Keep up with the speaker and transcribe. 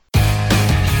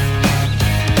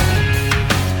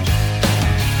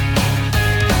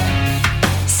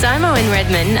Somo and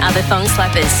Redman are the Thong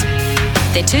Slappers.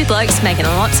 They're two blokes making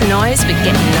lots of noise but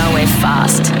getting nowhere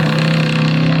fast.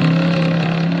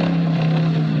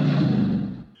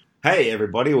 Hey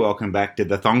everybody, welcome back to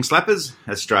the Thong Slappers,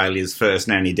 Australia's first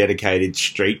and only dedicated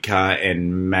streetcar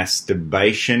and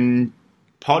masturbation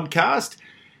podcast.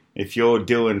 If you're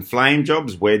doing flame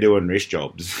jobs, we're doing wrist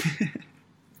jobs.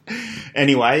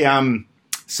 Anyway,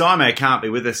 Simo can't be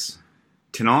with us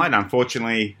tonight,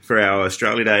 unfortunately, for our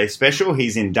Australia Day special.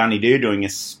 He's in Dunedoo doing a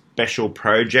special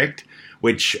project,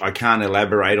 which I can't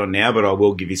elaborate on now, but I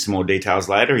will give you some more details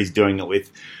later. He's doing it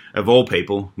with, of all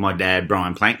people, my dad,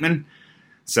 Brian Plankman.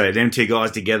 So them two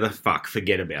guys together,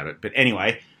 forget about it. But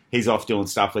anyway, he's off doing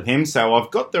stuff with him. So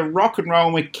I've got the rock and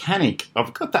roll mechanic.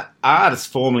 I've got the artist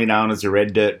formerly known as the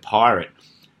Red Dirt Pirate,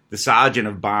 the sergeant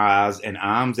of bars and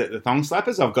arms at the Thong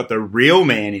Slappers. I've got the real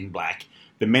man in black,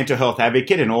 the mental health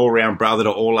advocate and all-round brother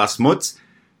to all us mutts,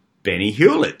 Benny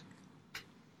Hewlett.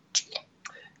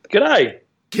 G'day.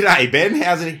 G'day, Ben.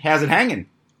 How's it hanging?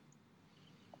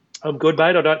 I'm good,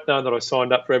 mate. I don't know that I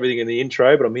signed up for everything in the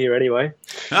intro, but I'm here anyway.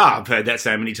 Oh, I've heard that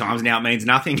so many times now it means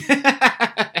nothing.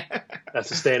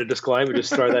 That's a standard disclaimer.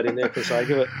 Just throw that in there for the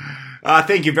sake of it.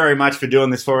 Thank you very much for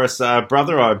doing this for us,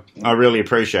 brother. I really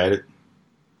appreciate it.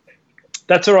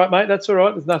 That's all right, mate. That's all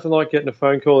right. There's nothing like getting a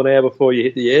phone call an hour before you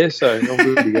hit the air, so I'm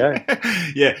good to go.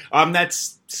 Yeah,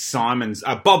 that's Simon's.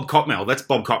 Bob Cotmel. That's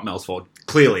Bob Cotmel's fault.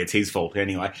 Clearly, it's his fault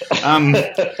anyway.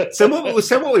 So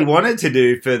what we wanted to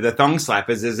do for the Thong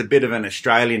Slappers is a bit of an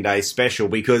Australian Day special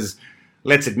because,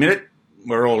 let's admit it,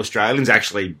 we're all Australians.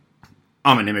 Actually,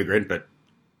 I'm an immigrant, but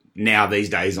now these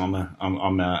days I'm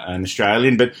an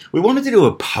Australian. But we wanted to do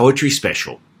a poetry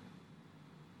special.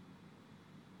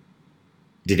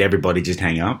 Did everybody just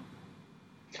hang up?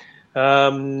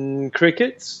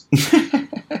 Crickets?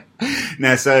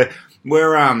 No, so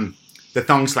we're the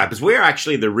Thong Slappers. We're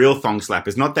actually the real Thong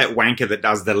Slappers, not that wanker that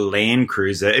does the Land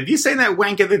Cruiser. Have you seen that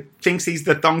wanker that thinks he's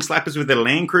the Thong Slappers with the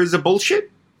Land Cruiser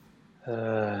bullshit?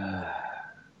 Look,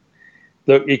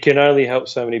 you can only help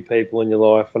so many people in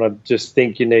your life, and I just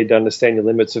think you need to understand your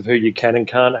limits of who you can and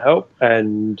can't help,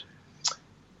 and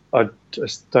I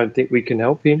just don't think we can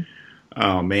help him.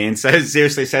 Oh, man. So,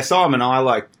 seriously, so Simon and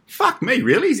I fuck me,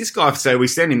 really? Is this guy? So we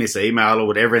send him this email or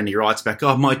whatever, and he writes back,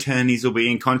 oh, my attorneys will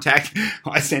be in contact.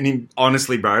 I sent him,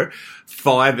 honestly, bro,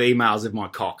 5 emails of my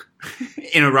cock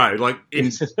in a row. Bro,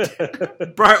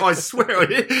 I swear I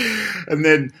did. And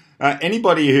then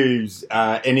anybody who's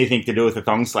anything to do with the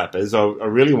Thong Slappers, I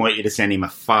really want you to send him a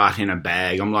fart in a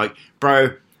bag. I'm like, bro,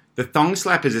 the Thong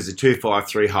Slappers is a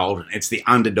 253 Holden. It's the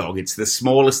underdog. It's the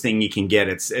smallest thing you can get.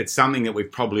 It's something that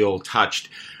we've probably all touched.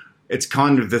 It's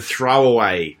kind of the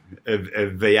throwaway of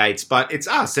V8s, but it's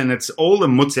us, and it's all the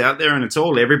mutts out there, and it's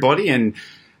all everybody. And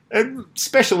a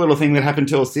special little thing that happened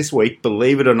to us this week,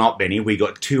 believe it or not, Benny, we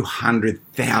got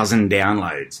 200,000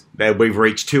 downloads. We've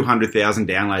reached 200,000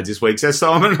 downloads this week. So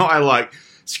Simon and I are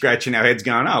scratching our heads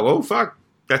going, oh, well, fuck,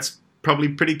 that's probably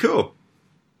pretty cool.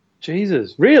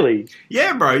 Jesus, really?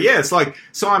 Yeah, bro. Yeah, it's like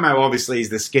Simo obviously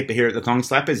is the skipper here at the Thong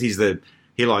Slappers. He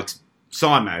likes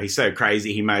Simo. He's so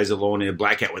crazy he mows the lawn in a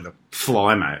blackout with a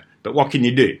fly mow. But what can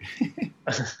you do?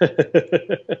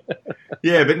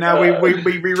 Yeah, but no, we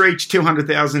reached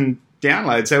 200,000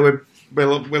 downloads, so we're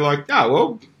like, oh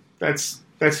well, that's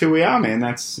who we are, man.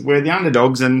 We're the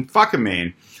underdogs, and fuck 'em,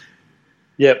 man.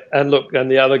 Yep, and look, and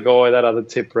the other guy, that other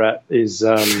tip rat, is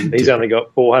he's only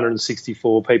got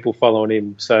 464 people following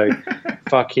him, so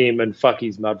fuck him and fuck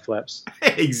his mud flaps.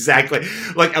 Exactly.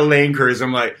 Like a Land Cruiser,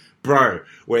 I'm like, bro,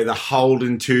 we're the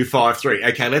Holden 253.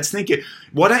 Okay, let's think it.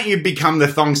 Why don't you become the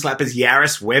Thong Slappers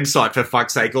Yaris website, for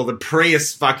fuck's sake, or the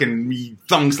Prius fucking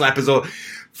Thong Slappers, or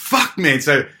fuck, man.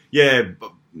 So, yeah,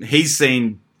 he's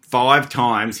seen 5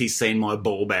 times, he's seen my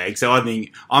ball bag, so I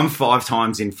think I'm 5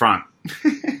 times in front.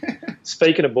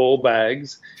 Speaking of ball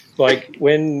bags,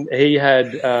 when he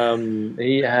had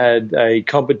a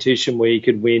competition where he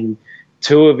could win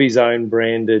 2 of his own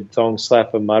branded Thong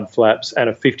Slapper mud flaps and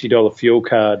a $50 fuel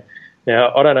card.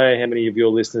 Now, I don't know how many of your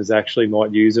listeners actually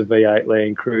might use a V8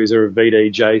 Land Cruiser or a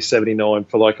VDJ 79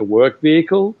 for a work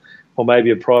vehicle or maybe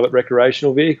a private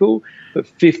recreational vehicle, but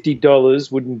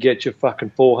 $50 wouldn't get you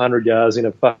fucking 400 yards in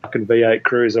a fucking V8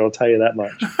 Cruiser, I'll tell you that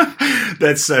much.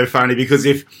 That's so funny, because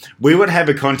if we would have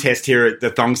a contest here at the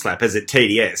Thong Slappers at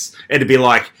TDS, it'd be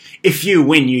like, if you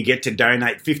win, you get to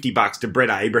donate $50 to Brett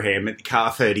Abraham at the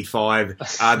Car 35,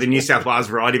 the New South Wales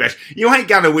Variety Bash. You ain't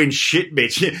going to win shit,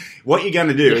 bitch. What you're going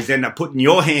to do is end up putting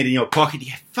your hand in your pocket.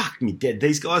 Yeah, fuck me dead,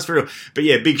 these guys for real. But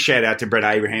yeah, big shout out to Brett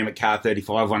Abraham at Car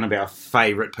 35, one of our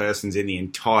favourite persons in the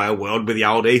entire world with the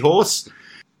old E-horse.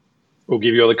 We'll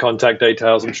give you all the contact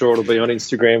details. I'm sure it'll be on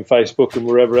Instagram, Facebook, and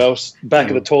wherever else. Back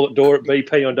of the toilet door at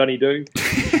BP on Dunny Doo.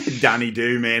 Dunny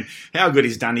Doo, man. How good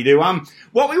is Dunny Doo?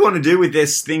 What we want to do with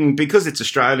this thing, because it's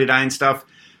Australia Day and stuff,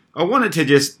 I wanted to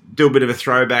just do a bit of a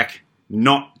throwback,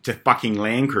 not to fucking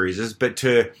Land Cruisers, but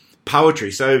to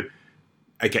poetry. So,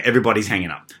 okay, everybody's hanging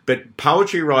up. But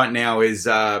poetry right now is...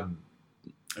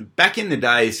 back in the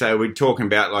day, so we're talking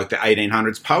about like the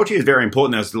 1800s, poetry is very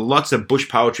important. There was lots of bush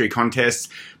poetry contests,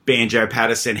 Banjo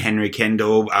Patterson, Henry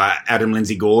Kendall, Adam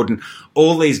Lindsay Gordon.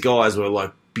 All these guys were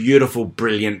like beautiful,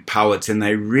 brilliant poets, and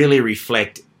they really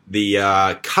reflect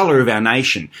the colour of our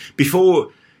nation.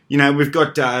 Before, you know, we've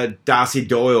got Darcy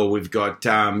Doyle, we've got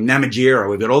Namatjira,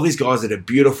 we've got all these guys that are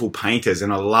beautiful painters,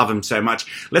 and I love them so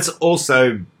much. Let's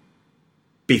also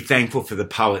be thankful for the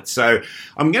poets. So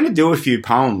I'm going to do a few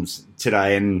poems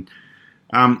today, and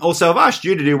also I've asked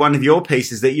you to do one of your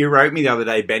pieces that you wrote me the other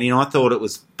day, Benny, and I thought it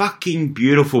was fucking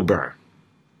beautiful, bro.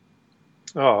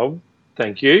 Oh,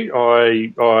 thank you.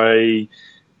 I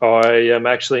am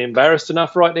actually embarrassed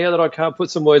enough right now that I can't put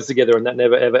some words together, and that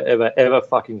never, ever, ever, ever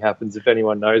fucking happens if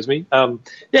anyone knows me.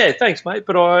 Yeah, thanks, mate,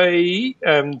 but I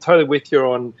am totally with you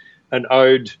on an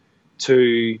ode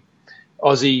to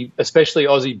Aussie, especially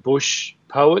Aussie bush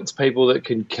poets, people that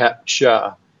can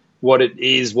capture what it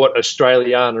is, what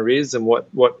Australiana is, and what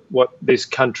this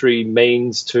country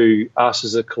means to us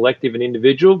as a collective and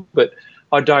individual. But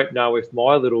I don't know if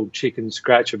my little chicken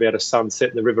scratch about a sunset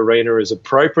in the Riverina is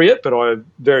appropriate, but I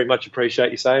very much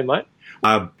appreciate you saying, mate.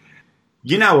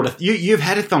 You know what? You've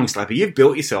had a thong slapper. You've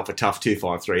built yourself a tough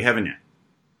 253, haven't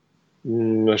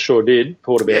you? I sure did.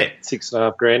 Poured about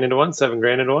 $6,500 into one,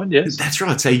 $7,000 into one, yes. That's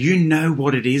right. So you know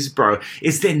what it is, bro.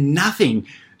 Is there nothing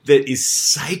that is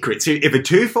sacred? So if a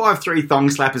 253 thong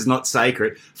slapper is not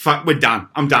sacred, fuck, we're done.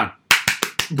 I'm done.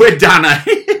 We're done, eh?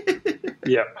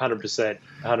 Yeah, 100%.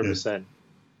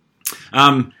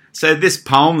 100%. So this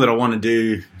poem that I want to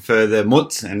do for the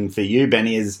Mutts and for you,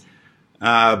 Benny, is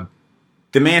The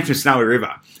Man from Snowy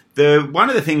River. One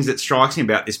of the things that strikes me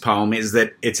about this poem is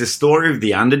that it's a story of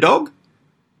the underdog.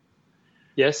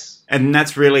 Yes. And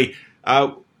that's really...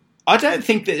 I don't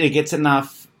think that it gets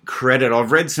enough credit.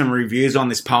 I've read some reviews on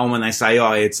this poem and they say,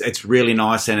 oh, it's really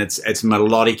nice and it's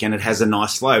melodic and it has a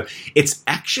nice flow. It's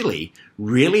actually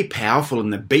really powerful,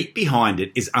 and the beat behind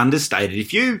it is understated.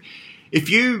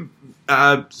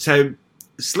 So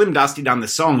Slim Dusty done the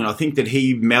song, and I think that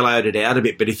he mellowed it out a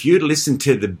bit. But if you listen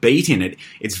to the beat in it,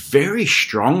 it's very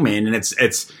strong, man. And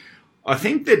it's. I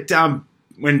think that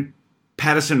when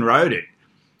Patterson wrote it,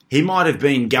 he might have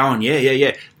been going,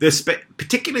 yeah.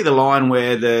 Particularly the line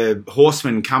where the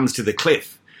horseman comes to the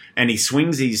cliff and he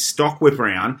swings his stock whip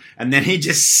around, and then he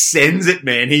just sends it,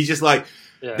 man. He's just like.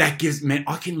 Yeah. That gives, man,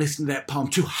 I can listen to that poem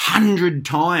 200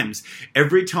 times.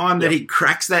 Every time that he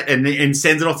cracks that and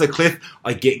sends it off the cliff,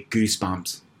 I get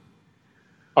goosebumps.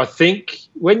 I think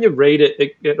when you read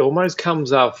it, it almost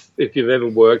comes off, if you've ever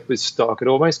worked with stock, it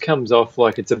almost comes off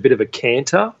like it's a bit of a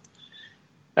canter.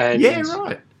 And yeah,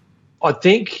 right. I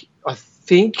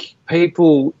think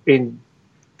people in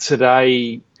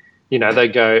today, you know, they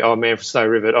go, oh, Man from Snowy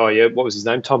River, oh, yeah, what was his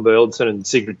name? Tom Burleson and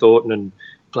Sigrid Thornton and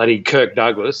bloody Kirk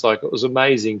Douglas. Like, it was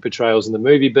amazing portrayals in the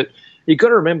movie. But you got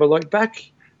to remember, like,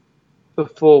 back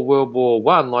before World War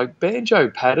I, like, Banjo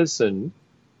Patterson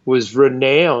was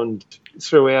renowned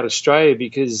throughout Australia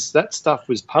because that stuff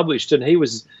was published, and he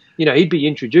was, you know, he'd be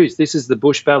introduced. This is the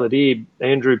bush balladeer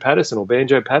Andrew Patterson or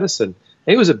Banjo Patterson.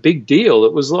 It was a big deal.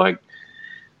 It was like,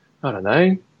 I don't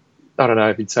know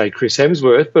if you'd say Chris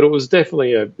Hemsworth, but it was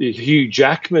definitely a Hugh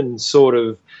Jackman sort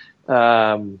of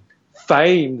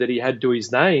fame that he had to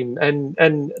his name,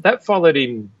 and that followed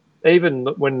him even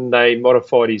when they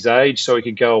modified his age so he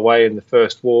could go away in the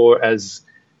First War as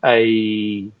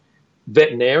a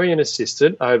veterinarian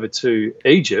assistant over to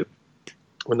Egypt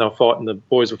when they were fighting, the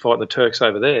boys were fighting the Turks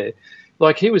over there.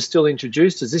 Like, he was still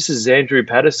introduced as, this is Andrew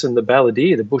Patterson, the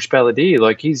balladeer, the bush balladeer.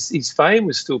 Like, his fame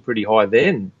was still pretty high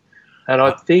then, and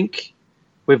I think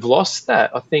we've lost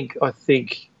that. I think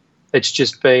it's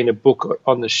just been a book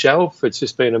on the shelf. It's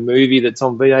just been a movie that's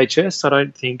on VHS. I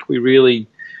don't think we really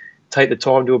take the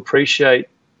time to appreciate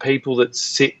people that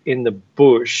sit in the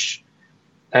bush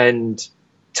and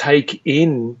take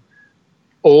in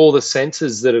all the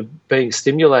senses that are being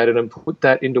stimulated and put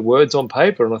that into words on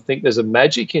paper. And I think there's a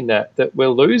magic in that we're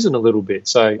losing a little bit.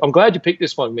 So I'm glad you picked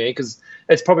this one, man, because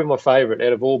it's probably my favourite.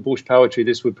 Out of all bush poetry,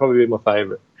 this would probably be my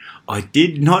favourite. I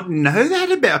did not know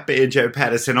that about Banjo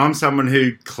Patterson. I'm someone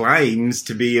who claims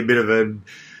to be a bit of a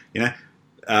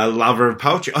lover of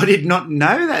poetry. I did not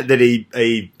know that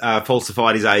he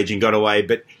falsified his age and got away.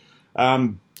 But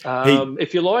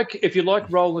if you like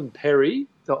Roland Perry,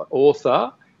 the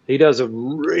author, he does a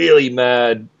really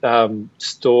mad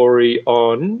story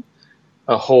on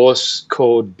a horse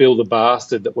called Bill the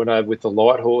Bastard that went over with the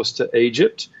light horse to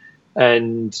Egypt.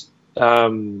 And,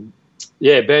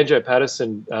 Banjo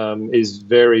Patterson is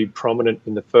very prominent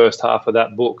in the first half of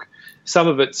that book. Some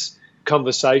of it's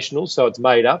conversational, so it's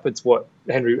made up. It's what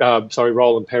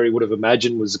Roland Perry would have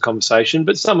imagined was a conversation,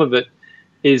 but some of it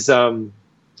is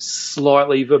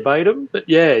slightly verbatim. But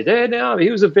he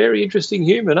was a very interesting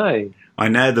human, eh? I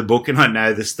know the book and I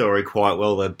know the story quite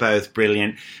well. They're both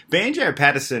brilliant. Banjo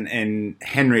Patterson and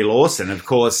Henry Lawson, of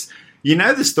course, you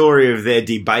know the story of their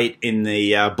debate in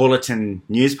the Bulletin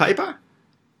newspaper?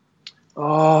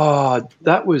 Oh,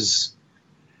 that was...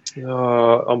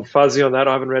 I'm fuzzy on that.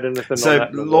 I haven't read anything on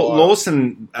that. So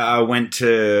Lawson went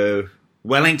to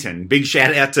Wellington. Big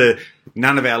shout out to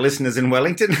none of our listeners in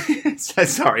Wellington. So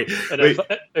sorry. And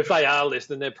if they are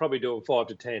listening, they're probably doing 5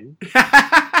 to 10.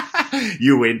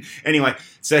 You win. Anyway,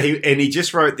 so he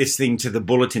just wrote this thing to the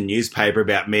Bulletin newspaper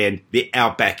about, man, the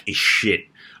Outback is shit.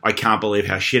 I can't believe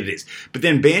how shit it is. But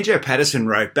then Banjo Patterson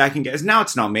wrote back and goes, no,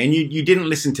 it's not, man. You didn't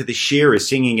listen to the shearers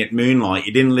singing at moonlight.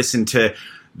 You didn't listen to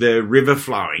the river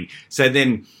flowing. So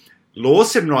then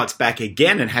Lawson writes back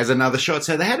again and has another shot.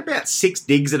 So they had about 6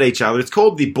 digs at each other. It's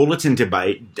called the Bulletin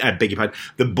debate,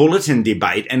 the Bulletin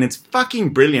debate, and it's fucking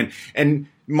brilliant. And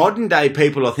modern day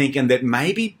people are thinking that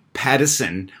maybe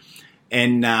Patterson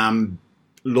and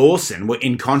Lawson were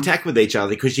in contact with each other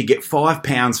because you get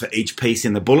 £5 for each piece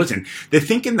in the Bulletin. They're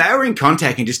thinking they were in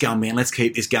contact and just going, man, let's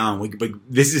keep this going.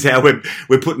 This is how we're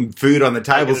putting food on the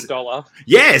table. $1.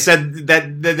 Yeah, so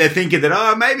that they're thinking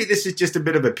that, maybe this is just a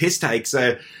bit of a piss take.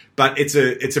 So, but it's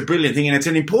a brilliant thing, and it's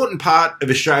an important part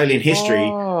of Australian history.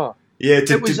 Oh, yeah,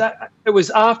 it was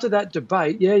after that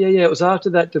debate. Yeah. It was after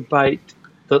that debate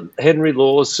that Henry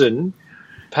Lawson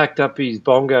packed up his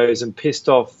bongos and pissed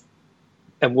off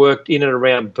and worked in and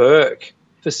around Burke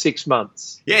for 6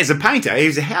 months. Yeah, he's a painter. He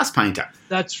was a house painter.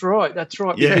 That's right.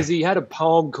 Yeah. Because he had a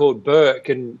poem called Burke,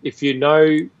 and if you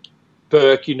know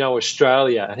Burke, you know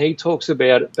Australia. And he talks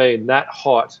about it being that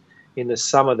hot in the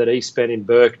summer that he spent in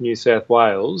Burke, New South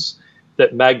Wales,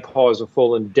 that magpies were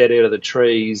falling dead out of the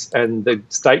trees, and the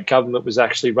state government was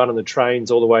actually running the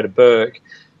trains all the way to Burke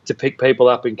to pick people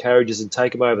up in carriages and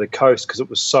take them over the coast because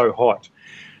it was so hot.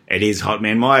 It is hot,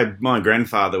 man. My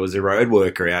grandfather was a road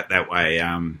worker out that way,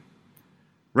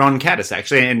 Ron Caddis,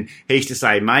 actually, and he used to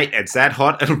say, mate, it's that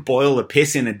hot, it'll boil the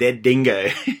piss in a dead dingo.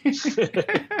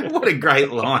 What a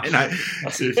great line.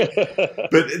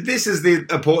 But this is the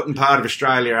important part of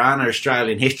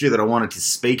Australian history that I wanted to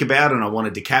speak about and I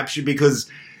wanted to capture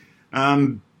because,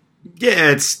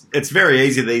 it's very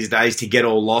easy these days to get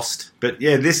all lost. But,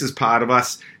 yeah, this is part of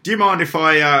us. Do you mind if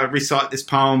I recite this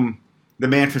poem, The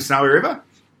Man from Snowy River?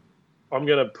 I'm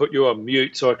going to put you on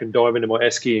mute so I can dive into my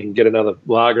esky and get another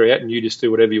lager out, and you just do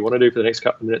whatever you want to do for the next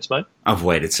couple of minutes, mate. I've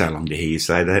waited so long to hear you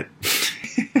say that.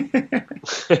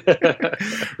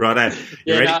 Righto.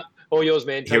 You ready? All yours,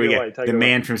 man. Here we go. The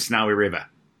Man from Snowy River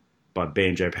by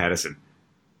Banjo Patterson.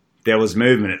 There was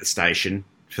movement at the station,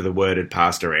 for the word had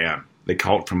passed around. The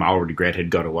colt from Old Regret had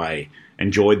got away.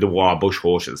 Enjoyed the wild bush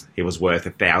horses. He was worth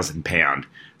 £1,000.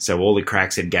 So all the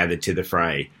cracks had gathered to the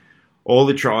fray. All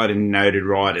the tried and noted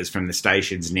riders from the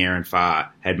stations near and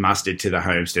far had mustered to the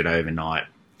homestead overnight.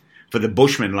 For the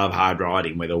bushmen love hard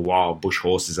riding where the wild bush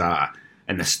horses are,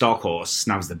 and the stock horse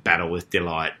snubs the battle with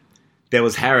delight. There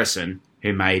was Harrison,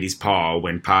 who made his pile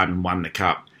when Pardon won the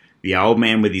cup, the old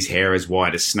man with his hair as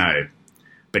white as snow.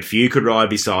 But few could ride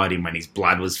beside him when his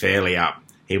blood was fairly up.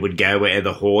 He would go where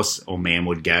the horse or man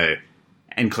would go.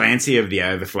 And Clancy of the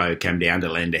Overflow came down to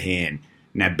lend a hand.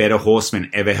 No better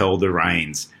horseman ever held the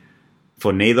reins.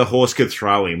 For neither horse could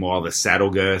throw him while the saddle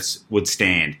girths would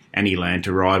stand, and he learned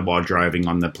to ride while droving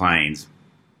on the plains.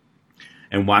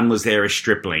 And one was there a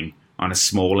stripling, on a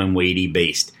small and weedy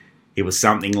beast. He was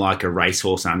something like a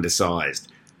racehorse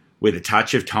undersized, with a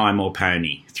touch of time or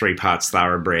pony, 3 parts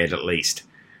thoroughbred at least,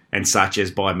 and such as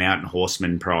by mountain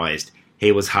horsemen prized.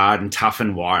 He was hard and tough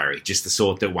and wiry, just the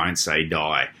sort that won't say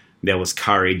die. There was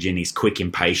courage in his quick,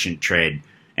 impatient tread,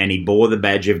 and he bore the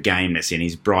badge of gameness in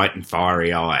his bright and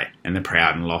fiery eye, and the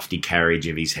proud and lofty carriage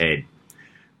of his head.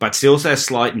 But still so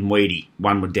slight and weedy,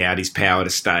 one would doubt his power to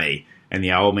stay, and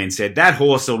the old man said, that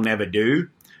horse'll never do.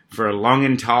 For a long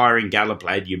and tiring gallop,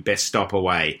 lad, you best stop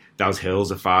away. Those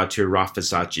hills are far too rough for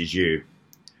such as you.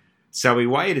 So he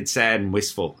waited sad and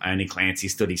wistful, only Clancy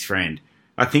stood his friend.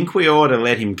 I think we ought to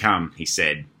let him come, he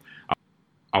said.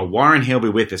 I'll warrant he'll be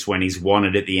with us when he's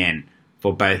wanted at the end,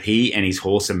 for both he and his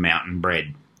horse are mountain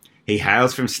bred. He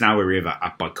hails from Snowy River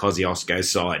up by Kosciuszko's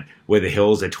side, where the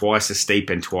hills are twice as steep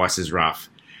and twice as rough.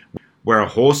 where a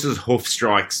horse's hoof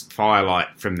strikes firelight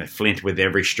from the flint with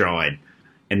every stride,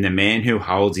 and the man who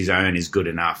holds his own is good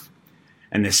enough.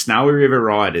 And the Snowy River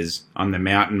riders on the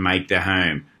mountain make their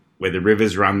home, where the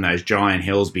rivers run those giant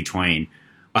hills between.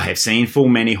 I have seen full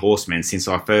many horsemen since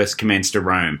I first commenced to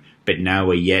roam, but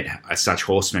nowhere yet such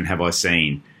horsemen have I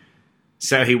seen.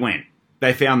 So he went.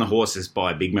 They found the horses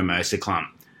by a big mimosa clump.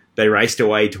 They raced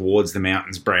away towards the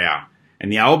mountain's brow.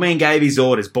 And the old man gave his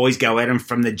orders, boys go at 'em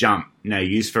from the jump. No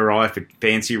use for I for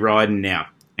fancy riding now.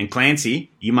 And Clancy,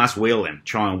 you must wheel them,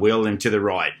 try and wheel them to the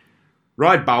right.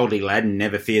 Ride boldly, lad, and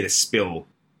never fear the spill,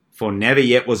 for never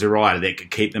yet was a rider that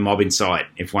could keep the mob in sight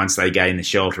if once they gained the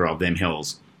shelter of them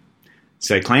hills.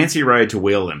 So Clancy rode to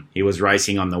wheel them. He was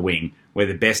racing on the wing, where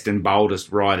the best and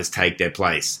boldest riders take their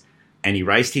place. And he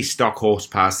raced his stock horse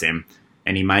past them,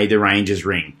 and he made the rangers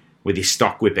ring with his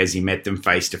stock whip as he met them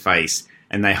face to face.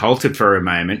 And they halted for a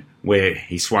moment, where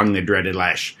he swung the dreaded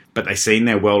lash, but they seen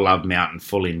their well-loved mountain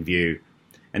full in view.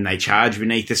 And they charged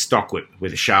beneath the stock whip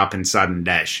with a sharp and sudden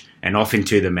dash, and off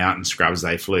into the mountain scrubs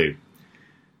they flew.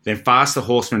 Then fast the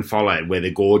horsemen followed, where the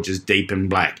gorges deep and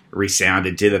black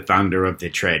resounded to the thunder of their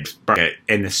tread.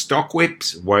 And the stock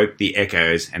whips woke the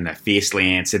echoes, and they fiercely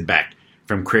answered back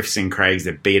from cliffs and crags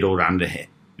that beetled underhead.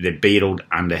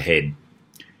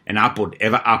 And upward,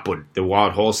 ever upward, the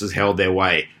wild horses held their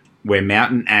way, where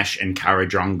mountain ash and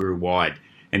Currajong grew wide.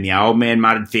 And the old man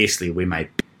muttered fiercely, we may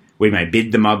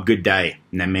bid the mob good day,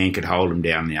 and no man could hold them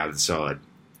down the other side.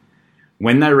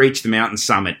 When they reached the mountain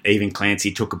summit, even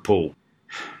Clancy took a pull.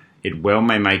 It well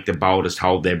may make the boldest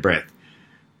hold their breath.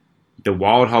 The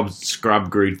wild hob's scrub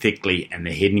grew thickly, and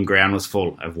the hidden ground was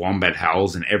full of wombat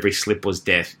howls, and every slip was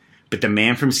death. But the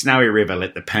man from Snowy River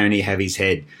let the pony have his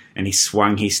head, and he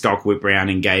swung his stock whip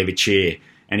round and gave a cheer,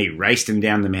 and he raced him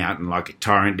down the mountain like a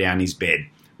torrent down his bed,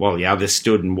 while the others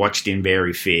stood and watched in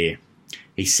very fear.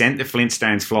 He sent the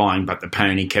flintstones flying, but the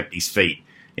pony kept his feet.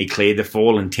 He cleared the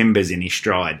fallen timbers in his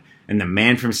stride, and the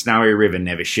man from Snowy River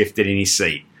never shifted in his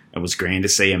seat. It was grand to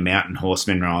see a mountain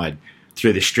horseman ride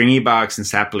through the stringy barks and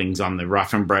saplings on the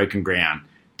rough and broken ground.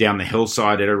 Down the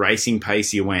hillside at a racing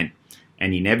pace he went,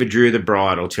 and he never drew the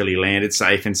bridle till he landed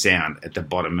safe and sound at the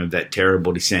bottom of that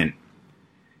terrible descent.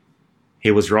 He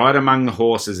was right among the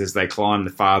horses as they climbed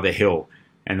the farther hill,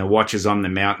 and the watchers on the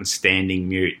mountain standing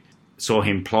mute saw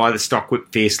him ply the stock whip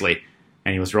fiercely,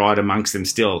 and he was right amongst them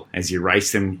still as he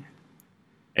raced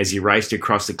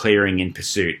across the clearing in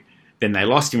pursuit. Then they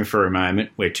lost him for a moment,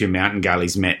 where two mountain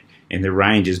gullies met in the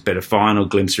ranges, but a final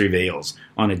glimpse reveals,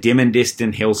 on a dim and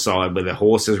distant hillside where the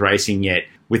horses racing yet,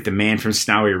 with the man from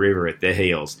Snowy River at their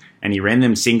heels, and he ran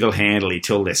them single-handedly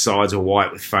till their sides were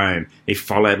white with foam. He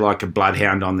followed like a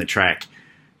bloodhound on the track,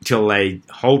 till they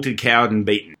halted cowed and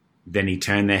beaten. Then he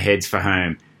turned their heads for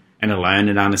home, and alone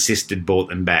and unassisted brought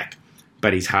them back.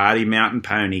 But his hardy mountain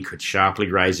pony could sharply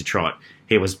raise a trot.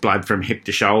 He was blood from hip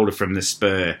to shoulder from the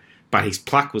spur, but his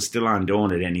pluck was still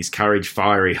undaunted and his courage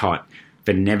fiery hot,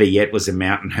 for never yet was a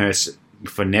mountain horse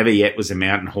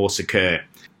occur.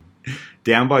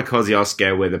 Down by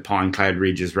Kosciuszko, where the pine-clad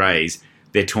ridges raise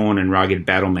their torn and rugged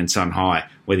battlements on high,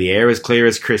 where the air is clear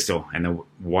as crystal and the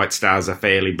white stars are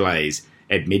fairly blaze,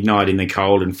 at midnight in the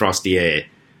cold and frosty air,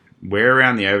 where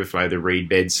around the overflow the reed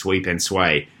beds sweep and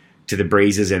sway to the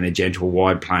breezes and the gentle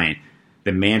wide plain.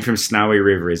 The man from Snowy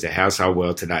River is a household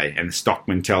word today, and the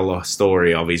stockmen tell the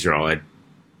story of his ride.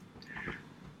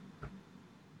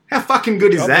 How fucking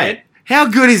good is that? Man. How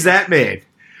good is that, man?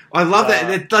 I love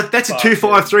that. That's a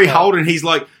 253 Holden.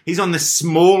 He's on the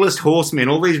smallest horseman.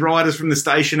 All these riders from the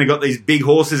station have got these big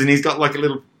horses, and he's got like a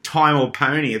little time or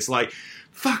pony. It's like,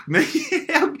 fuck me.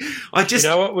 You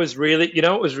know what was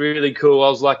really cool? I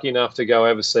was lucky enough to go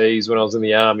overseas when I was in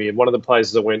the army, and one of the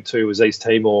places I went to was East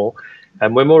Timor.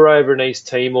 And when we were over in East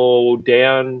Timor,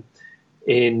 down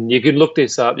in, you can look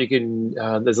this up. You can.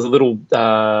 There's a little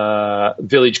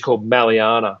village called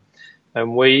Maliana,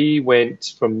 and we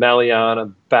went from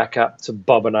Maliana back up to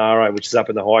Bobonaro, which is up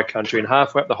in the high country. And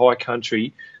halfway up the high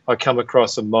country, I come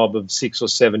across a mob of 6 or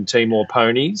 7 Timor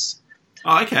ponies.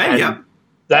 Oh, okay, yeah.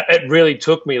 That it really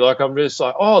took me. Like, I'm just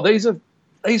like, oh, these are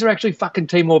actually fucking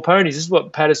Timor ponies. This is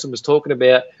what Patterson was talking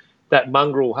about. That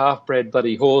mongrel half-bred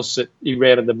bloody horse that he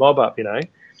rounded the mob up, you know.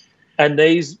 And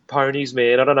these ponies,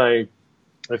 man, I don't know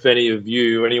if any of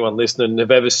you or anyone listening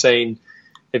have ever seen,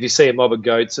 if you see a mob of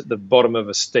goats at the bottom of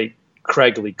a steep,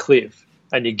 craggly cliff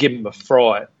and you give them a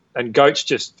fright, and goats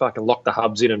just fucking lock the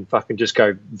hubs in and fucking just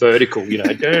go vertical, you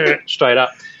know, straight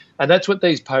up. And that's what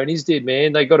these ponies did,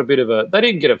 man. They got a bit of they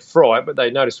didn't get a fright, but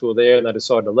they noticed we were there and they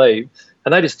decided to leave.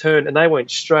 And they just turned and they went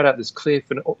straight up this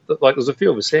cliff. And like, there's a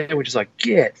few of us there, and we're just like,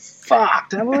 get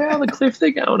fucked. How the cliff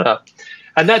they're going up?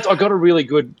 And I got a really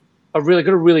good I've really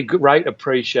got a really great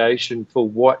appreciation for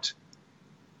what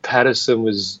Patterson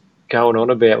was going on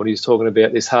about when he was talking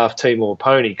about this half Timor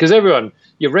pony. Because everyone,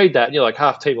 you read that and you're like,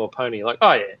 half Timor pony, you're like,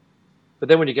 oh yeah. But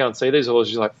then when you go and see these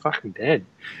horses, you're like, fucking dead.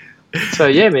 So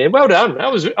yeah, man, well done.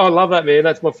 I love that, man.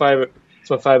 That's my favourite. It's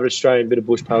my favourite Australian bit of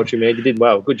bush poetry, man. You did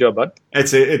well. Good job, bud.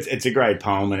 It's a great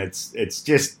poem, and it's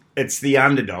the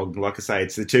underdog. Like I say,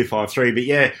 it's the 253. But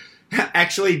yeah,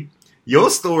 actually, your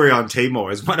story on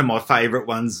Timor is one of my favourite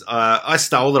ones. I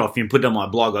stole it off you and put it on my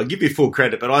blog. I'll give you full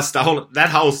credit, but I stole it. That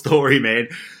whole story, man.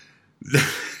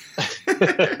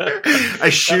 A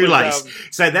shoelace.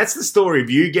 So that's the story of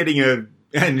you getting an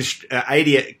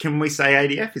ADF. Can we say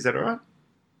ADF? Is that all right?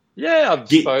 Yeah, I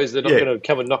suppose they're not going to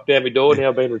come and knock down my door now.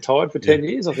 I've been retired for 10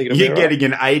 years. I think it'll you're be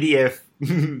getting an ADF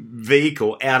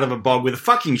vehicle out of a bog with a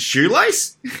fucking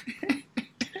shoelace.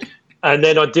 And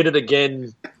then I did it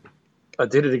again. I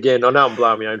know I'm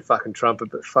blowing my own fucking trumpet,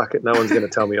 but fuck it, no one's going to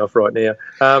tell me off right now.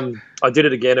 I did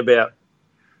it again about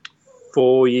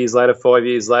 5 years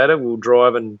later. We were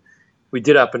driving. We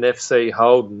did up an FC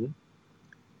Holden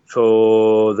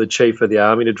for the Chief of the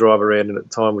Army to drive around in at the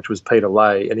time, which was Peter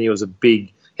Lay, and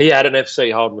he had an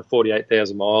FC Holden with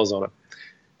 48,000 miles on it.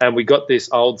 And we got this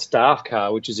old staff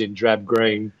car, which is in drab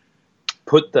green,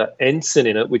 put the ensign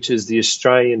in it, which is the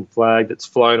Australian flag that's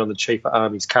flown on the Chief of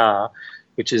Army's car,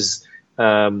 which is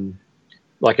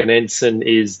like an ensign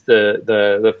is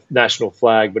the national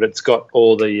flag, but it's got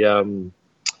all the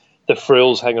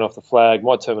frills hanging off the flag.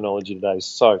 My terminology today is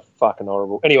so fucking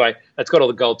horrible. Anyway, it's got all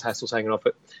the gold tassels hanging off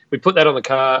it. We put that on the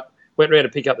car, went around to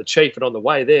pick up the Chief, and on the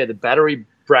way there, the battery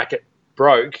bracket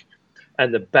broke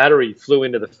and the battery flew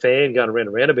into the fan going around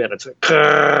a roundabout, and it's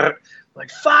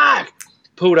like fuck,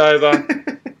 pulled over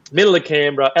middle of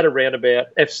Canberra at a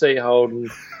roundabout, FC Holden,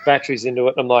 batteries into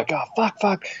it, and I'm like, oh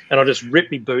fuck, and I just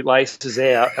ripped my bootlaces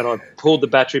out and I pulled the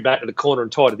battery back to the corner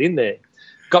and tied it in there.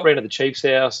 Got round to the Chief's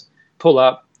house, pull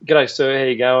up, g'day sir, how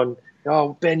you going?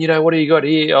 Oh Ben, what do you got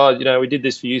here? Oh, we did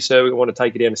this for you sir, we want to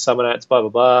take you down to Summernats, blah blah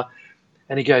blah.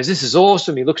 And he goes, this is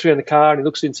awesome. He looks around the car and he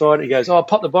looks inside and he goes, oh,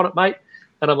 pop the bonnet, mate.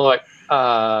 And I'm like,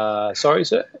 sorry,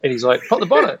 sir. And he's like, pop the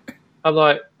bonnet. I'm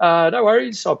like, no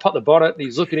worries. So I pop the bonnet and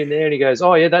he's looking in there and he goes,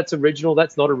 oh, yeah, that's original.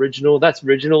 That's not original. That's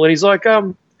original. And he's like,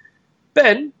 Ben?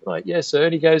 I'm like, yes, sir.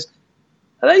 And he goes,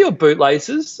 are they your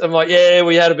bootlaces? I'm like, yeah,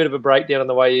 we had a bit of a breakdown on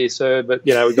the way here, sir. But,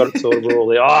 we got it sorted. We're all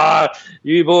there.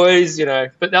 You boys,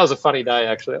 But that was a funny day,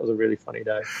 actually. That was a really funny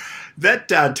day. That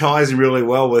ties in really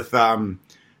well with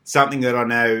something that I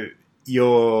know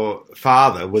your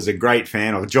father was a great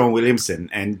fan of, John Williamson,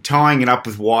 and tying it up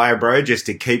with Wire Bro just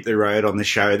to keep the road on the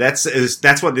show. That's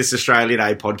what this Australia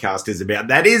Day podcast is about.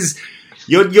 That is,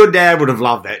 your dad would have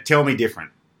loved that. Tell me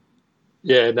different.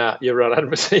 Yeah, no, you're right,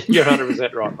 100%. You're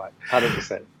 100% right, mate.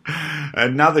 100%.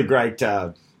 Another great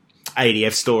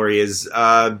ADF story is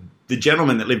the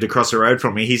gentleman that lived across the road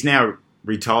from me. He's now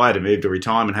retired and moved to a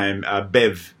retirement home.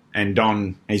 Bev and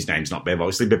Don. His name's not Bev,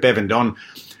 obviously, but Bev and Don.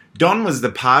 Don was the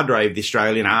padre of the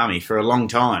Australian Army for a long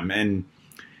time, and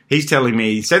he's telling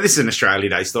me, so this is an Australia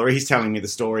Day story, he's telling me the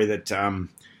story that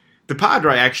the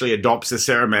padre actually adopts the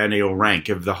ceremonial rank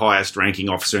of the highest ranking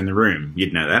officer in the room.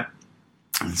 You'd know that.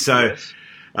 So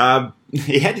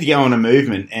he had to go on a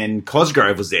movement, and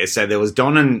Cosgrove was there. So there was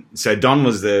Don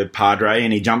was the padre,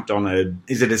 and he jumped on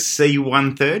is it a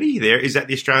C-130? There is that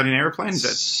the Australian aeroplane? Is that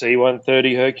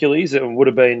C-130 Hercules? It would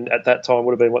have been at that time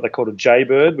what they called a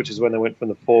Jaybird, which is when they went from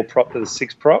the 4-prop to the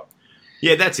 6-prop.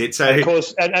 Yeah, that's it. So of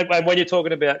course, and when you're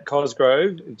talking about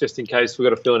Cosgrove, just in case we've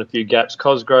got to fill in a few gaps,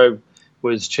 Cosgrove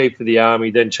was Chief of the Army,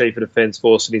 then Chief of Defence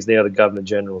Force, and he's now the Governor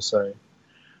General. So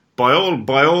by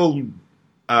all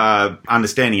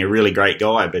understanding, a really great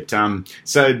guy. But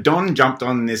so Don jumped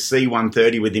on this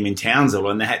C-130 with him in Townsville,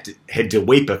 and they had to head to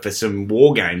Weipa for some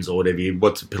war games or whatever.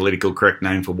 What's the political correct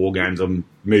name for war games? Or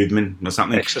movement or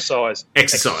something? Exercise.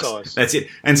 That's it.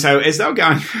 And so as they were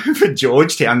going for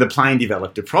Georgetown, the plane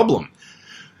developed a problem.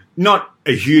 Not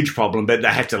a huge problem, but they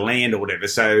have to land or whatever.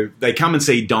 So they come and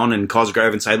see Don and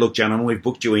Cosgrove and say, look, gentlemen, we've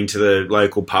booked you into the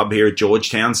local pub here at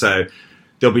Georgetown, so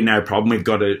there'll be no problem. We've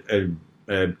got a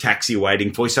taxi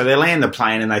waiting for you. So they land the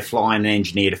plane and they fly an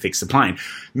engineer to fix the plane.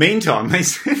 Meantime, they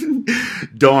send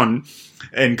Don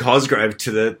and Cosgrove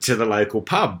to the local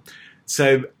pub.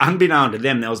 So unbeknown to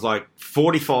them, there was like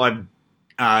 45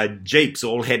 jeeps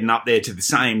all heading up there to the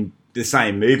same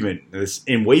movement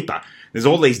in Weipa. There's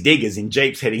all these diggers in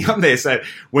jeeps heading up there. So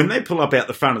when they pull up out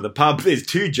the front of the pub, there's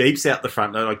 2 jeeps out the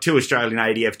front, like 2 Australian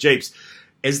ADF jeeps.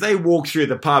 As they walk through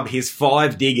the pub, here's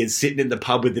 5 diggers sitting in the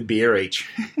pub with a beer each.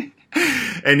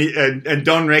 And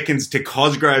Don reckons, to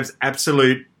Cosgrove's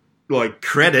absolute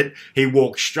credit, he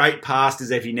walked straight past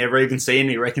as if he never even seen him.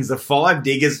 He reckons the 5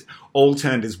 diggers all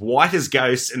turned as white as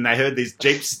ghosts, and they heard these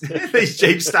jeeps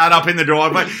start up in the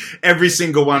driveway. Every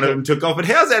single one of them took off. But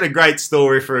how's that a great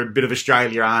story for a bit of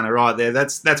Australiana right there?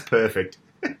 That's perfect.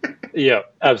 Yeah,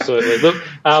 absolutely. Look,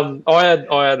 I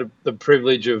had the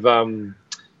privilege of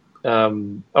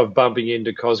bumping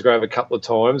into Cosgrove a couple of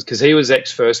times because he was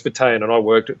ex-First Battalion and I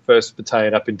worked at First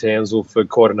Battalion up in Townsville for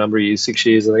quite a number of years, 6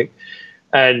 years I think.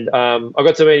 And I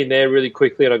got to meet him there really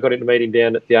quickly, and I got him to meet him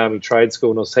down at the Army Trade School,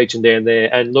 and I was teaching down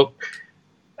there. And look,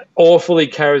 awfully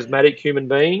charismatic human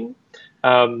being.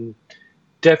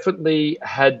 Definitely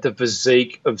had the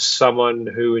physique of someone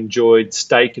who enjoyed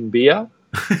steak and beer.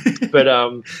 But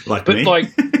like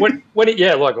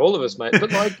all of us, mate.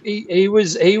 But like he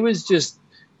was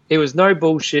no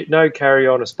bullshit, no carry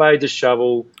on, a spade, a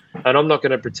shovel. And I'm not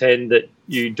going to pretend that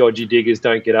you dodgy diggers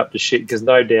don't get up to shit, because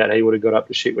no doubt he would have got up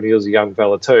to shit when he was a young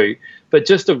fella too. But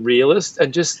just a realist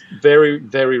and just very,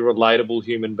 very relatable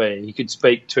human being. He could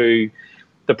speak to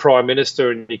the Prime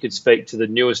Minister and he could speak to the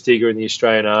newest digger in the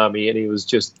Australian Army, and he was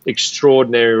just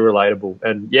extraordinarily relatable.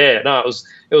 And yeah, no,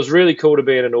 it was really cool to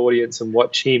be in an audience and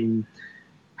watch him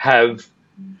have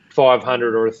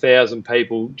 500 or 1,000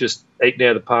 people just eating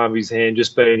out of the palm of his hand,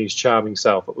 just being his charming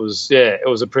self. It was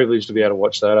a privilege to be able to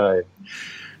watch that, eh?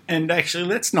 And actually,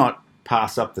 let's not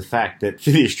pass up the fact that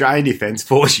for the Australian Defence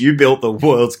Force, you built the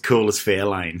world's coolest fair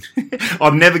lane.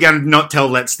 I'm never going to not tell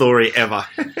that story ever.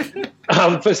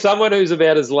 For someone who's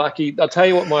about as lucky, I'll tell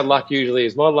you what my luck usually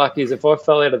is. My luck is if I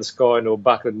fell out of the sky into a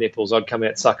bucket of nipples, I'd come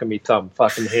out sucking me thumb,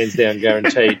 fucking hands down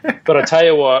guaranteed. But I tell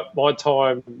you what, my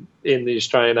time in the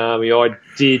Australian Army, I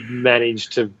did manage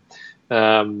to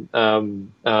come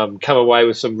away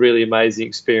with some really amazing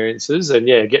experiences. And,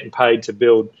 yeah, getting paid to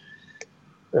build,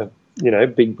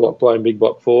 big block blown, big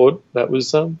block forward, that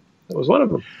was one of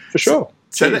them, for sure.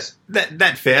 So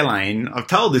that fair lane, I've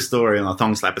told this story on the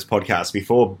Thong Slappers podcast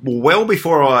before. Well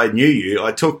before I knew you,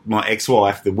 I took my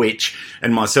ex-wife, the witch,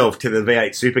 and myself to the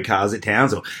V8 supercars at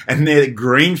Townsville, and the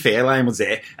green fair lane was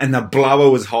there, and the blower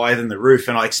was higher than the roof.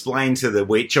 And I explained to the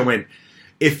witch, I went,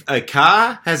 if a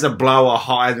car has a blower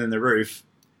higher than the roof,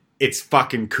 it's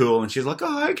fucking cool. And she's like,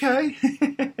 oh, okay.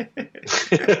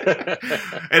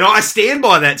 And I stand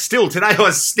by that still. Today I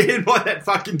stand by that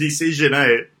fucking decision,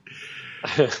 eh?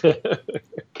 It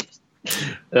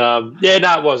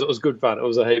was good fun. It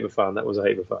was a heap of fun. That was a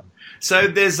heap of fun. So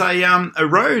there's a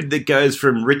road that goes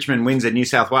from Richmond, Windsor, New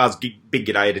South Wales. Big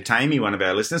g'day to Tammy, one of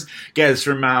our listeners. Goes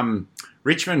from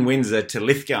Richmond, Windsor to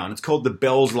Lithgow, and it's called the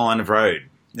Bells Line of Road.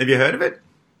 Have you heard of it?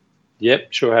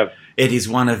 Yep, sure have. It is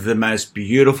one of the most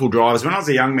beautiful drives. When I was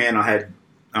a young man, I had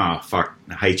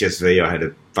HSV, I had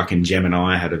a fucking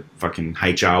Gemini, I had a fucking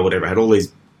HR, whatever. I had all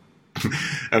these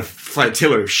a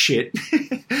flotilla of shit.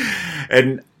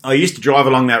 And I used to drive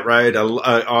along that road.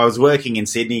 I was working in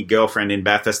Sydney, girlfriend in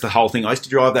Bathurst, the whole thing. I used to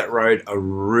drive that road a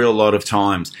real lot of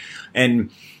times. And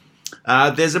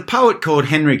there's a poet called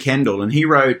Henry Kendall, and he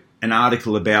wrote an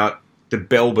article about the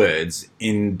bellbirds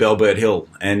in Bellbird Hill.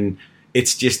 And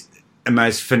it's just a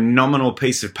most phenomenal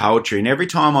piece of poetry. And every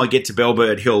time I get to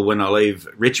Bellbird Hill when I leave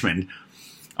Richmond,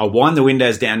 I wind the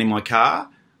windows down in my car,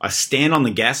 I stand on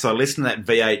the gas, I listen to that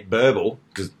V8 burble,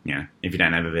 because, if you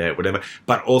don't have a V8, whatever,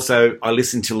 but also I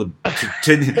listen to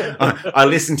I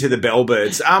listen to the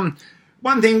bellbirds.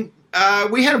 One thing,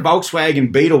 we had a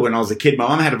Volkswagen Beetle when I was a kid. My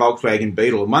mum had a Volkswagen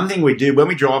Beetle, and one thing we do when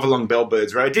we drive along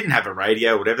Bellbirds Road, didn't have a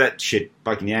radio, whatever, that shit,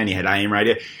 fucking only had AM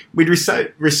radio, we'd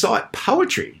recite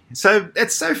poetry. So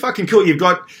that's so fucking cool. You've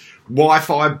got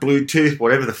Wi-Fi, Bluetooth,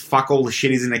 whatever the fuck all the shit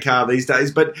is in the car these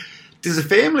days, but does a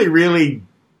family really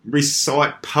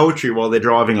recite poetry while they're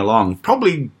driving along?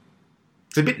 Probably,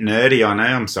 it's a bit nerdy, I know,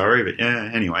 I'm sorry, but yeah,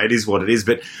 anyway, it is what it is.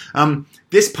 But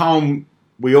this poem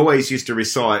we always used to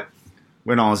recite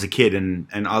when I was a kid, and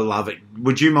I love it.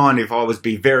 Would you mind if I was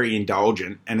be very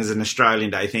indulgent, and as an Australian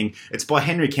Day thing, it's by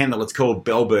Henry Kendall, it's called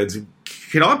Bellbirds.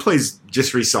 Could I please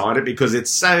just recite it, because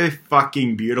it's so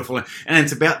fucking beautiful, and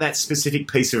it's about that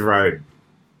specific piece of road.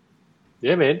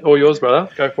 Yeah, man, all yours,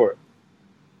 brother, go for it.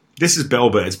 This is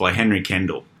Bellbirds by Henry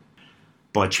Kendall.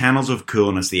 By channels of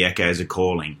coolness the echoes are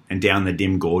calling, and down the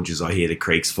dim gorges I hear the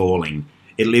creeks falling.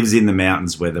 It lives in the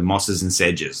mountains where the mosses and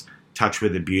sedges touch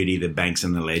with the beauty the banks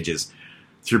and the ledges.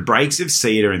 Through breaks of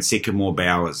cedar and sycamore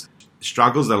bowers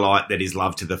struggles the light that is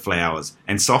love to the flowers,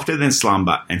 and softer than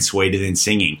slumber and sweeter than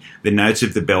singing, the notes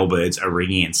of the bellbirds are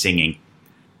ringing and singing.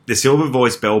 The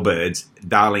silver-voiced bellbirds,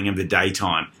 darling of the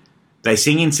daytime, they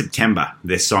sing in September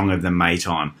their song of the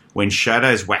Maytime, when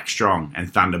shadows wax strong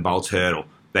and thunderbolts hurtle.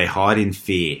 They hide in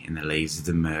fear in the leaves of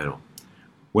the myrtle.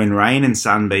 When rain and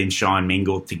sunbeam shine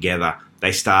mingled together,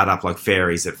 They start up like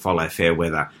fairies that follow fair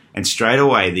weather, and straight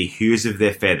away the hues of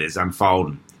their feathers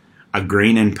unfolden are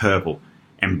green and purple,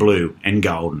 and blue and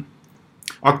golden.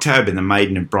 October, the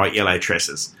maiden of bright yellow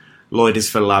tresses, loiters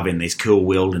for love in these cool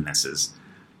wildernesses,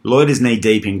 loiters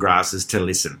knee-deep in grasses to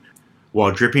listen,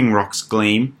 while dripping rocks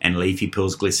gleam and leafy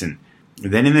pools glisten.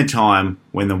 Then in the time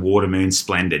when the water moon's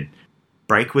splendid,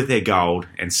 break with their gold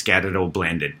and scattered all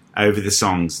blended over the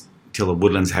songs till the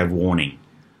woodlands have warning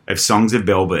of songs of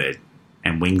bellbird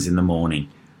and wings in the morning.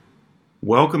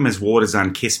 Welcome as waters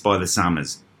unkissed by the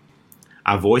summers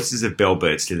are voices of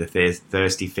bellbirds to the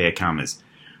thirsty fair comers.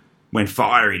 When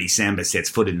fiery December sets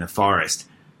foot in the forest,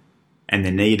 and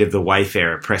the need of the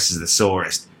wayfarer presses the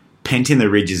sorest, pent in the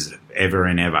ridges ever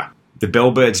and ever, the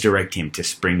bellbirds direct him to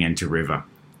spring and to river,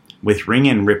 with ring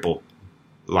and ripple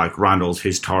like Rundle's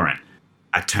whose torrent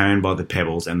are turned by the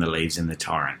pebbles and the leaves in the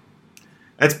torrent.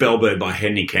 That's Bellbird by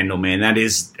Henry Kendall, man.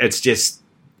 It's just,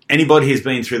 anybody who's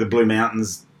been through the Blue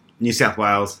Mountains, New South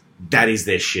Wales, that is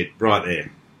their shit right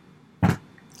there.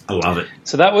 I love it.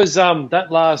 So that was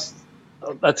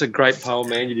that's a great poem,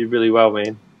 man. You did really well,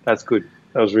 man. That's good.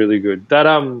 That was really good. That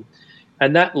and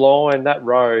that line, that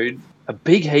road, a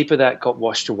big heap of that got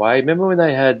washed away. Remember when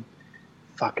they had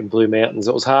fucking Blue Mountains?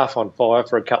 It was half on fire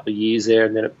for a couple of years there,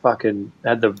 and then it fucking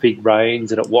had the big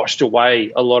rains and it washed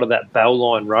away a lot of that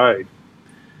Bellline Road.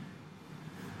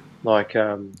 Like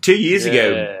 2 years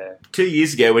ago. 2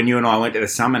 years ago when you and I went to the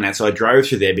Summit Nats, I drove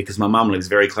through there because my mum lives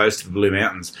very close to the Blue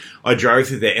Mountains. I drove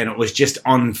through there and it was just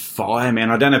on fire, man.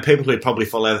 I don't know, people who probably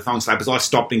follow the Thong Slappers, I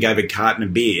stopped and gave a carton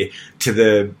of beer to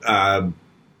the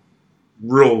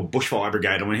rural bushfire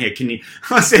brigade. I went, here,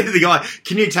 I said to the guy,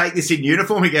 can you take this in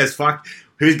uniform? He goes, fuck,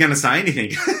 who's going to say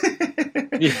anything?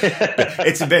 Yeah.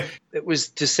 It was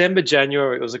December,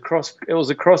 January. It was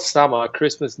across summer,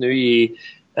 Christmas, New Year,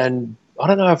 and I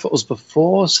don't know if it was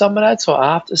before Summer Nats or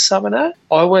after Summer Nat.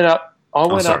 I went up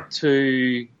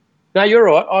to... No, you're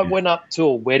right. I went up to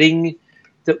a wedding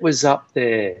that was up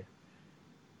there.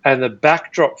 And the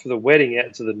backdrop for the wedding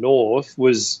out to the north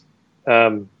was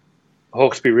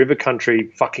Hawkesbury River country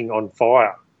fucking on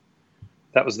fire.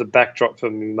 That was the backdrop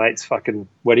for my mate's fucking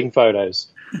wedding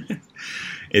photos.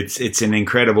 It's an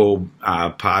incredible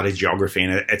part of geography,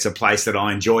 and it's a place that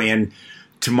I enjoy. And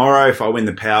tomorrow, if I win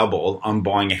the Powerball, I'm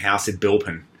buying a house at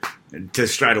Bilpin to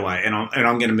straight away, and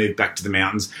I'm going to move back to the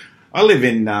mountains. I live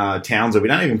in Townsville. We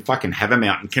don't even fucking have a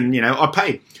mountain. I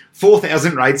pay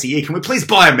 4,000 rates a year. Can we please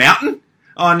buy a mountain?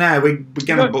 Oh no, we're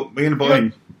going to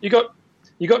buy.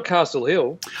 You got Castle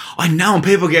Hill. I know, and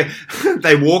people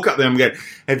they walk up there and go,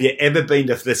 "Have you ever been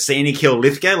to the Scenic Hill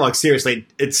Lithgow?" Like seriously,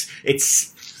 it's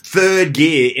third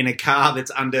gear in a car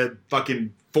that's under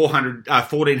fucking 1,400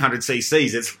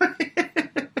 cc's. It's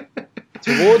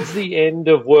towards the end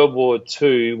of World War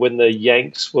II, when the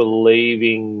Yanks were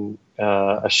leaving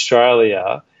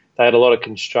Australia, they had a lot of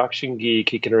construction gear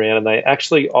kicking around, and they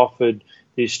actually offered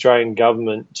the Australian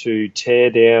government to tear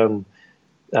down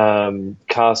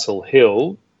Castle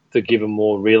Hill to give them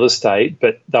more real estate,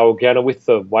 but they were going to, with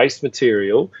the waste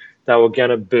material, they were going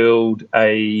to build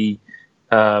a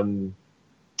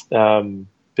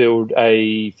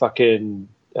fucking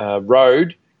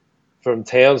road from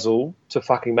Townsville to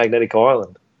fucking Magnetic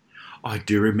Island. I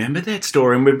do remember that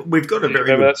story, and we've got a very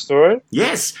remember that story?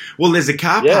 Yes. Well, there's a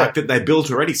car park that they built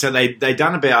already, so they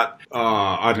done about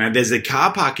I don't know. There's a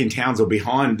car park in Townsville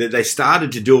behind that they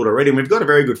started to do it already, and we've got a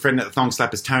very good friend at the Thong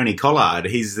Slappers, Tony Collard.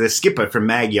 He's the skipper from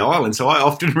Maggie Island, so I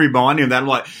often remind him that I'm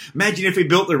like, imagine if we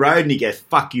built the road, and he goes,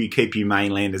 "Fuck you, keep you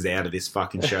mainlanders out of this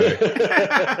fucking show."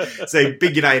 So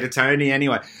big day to Tony,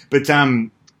 anyway. But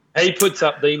he puts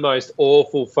up the most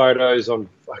awful photos on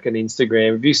fucking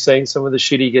Instagram. Have you seen some of the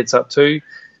shit he gets up to?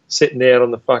 Sitting out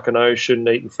on the fucking ocean,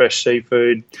 eating fresh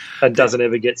seafood, and doesn't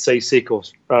ever get seasick or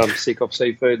sick of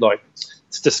seafood. Like,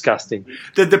 it's disgusting.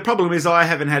 The problem is I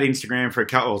haven't had Instagram for a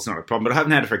couple... Well, it's not a problem, but I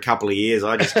haven't had it for a couple of years.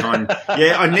 I just can't...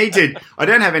 I need to... I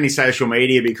don't have any social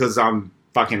media because I'm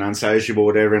fucking unsociable or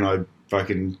whatever, and I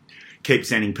fucking keep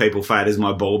sending people photos of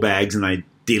my ball bags and they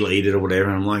delete it or whatever.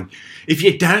 And I'm like, if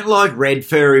you don't like red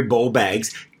furry ball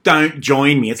bags, don't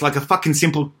join me. It's like a fucking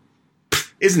simple...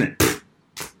 Isn't it?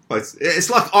 It's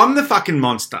like I'm the fucking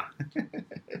monster.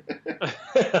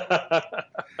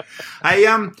 Hey,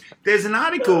 there's an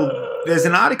article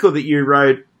that you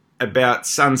wrote about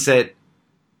Sunset.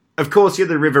 Of course, you're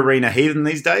the Riverina heathen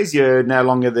these days. You're no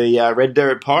longer the Red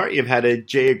Dirt pirate. You've had a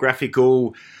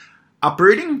geographical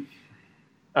uprooting.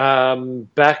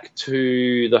 Back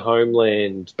to the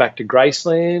homeland, back to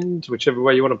Graceland, whichever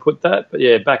way you want to put that. But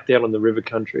yeah, back down on the river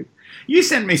country. You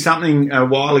sent me something a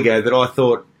while ago that I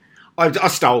thought, I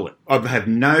stole it. I have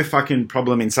no fucking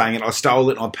problem in saying it. I stole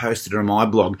it and I posted it on my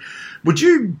blog. Would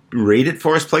you read it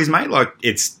for us, please, mate? Like,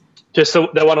 it's... Just the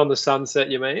one on the sunset,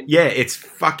 you mean? Yeah, it's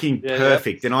fucking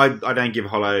perfect. Yeah. And I don't give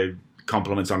Hollow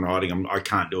compliments on writing. I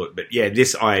can't do it. But yeah,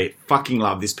 this, I fucking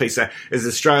love this piece. It's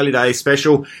Australia Day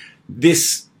special.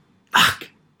 This... Fuck.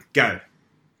 Go.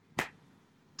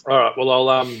 All right. Well,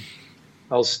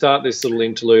 I'll start this little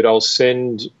interlude. I'll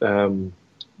send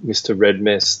Mr. Red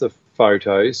Mess the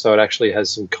photo so it actually has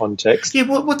some context. Yeah,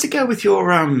 what's it go with your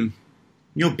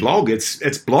blog?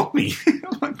 It's blocked me.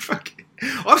 Like, fuck.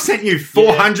 I've sent you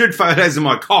 400 photos of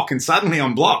my cock and suddenly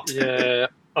I'm blocked. Yeah,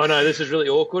 I know, this is really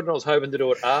awkward and I was hoping to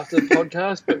do it after the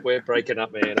podcast, but we're breaking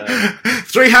up, man.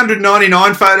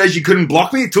 399 photos, you couldn't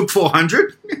block me? It took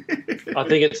 400? I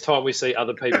think it's time we see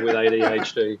other people with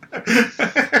ADHD.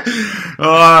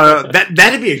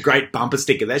 That'd be a great bumper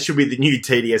sticker. That should be the new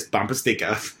TDS bumper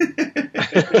sticker.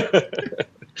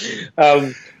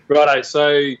 Righto,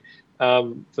 so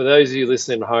for those of you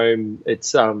listening at home,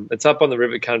 it's up on the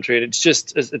river country and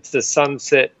it's the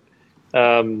sunset,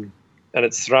 and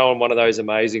it's throwing one of those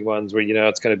amazing ones where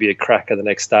it's going to be a cracker the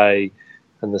next day,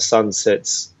 and the sun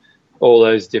sets all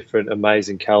those different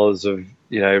amazing colours of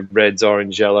reds,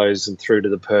 orange, yellows, and through to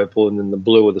the purple, and then the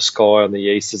blue of the sky on the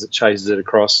east as it chases it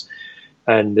across,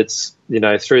 and it's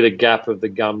through the gap of the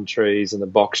gum trees and the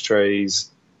box trees.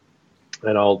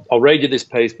 And I'll read you this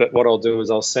piece, but what I'll do is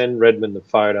I'll send Redmond the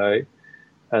photo,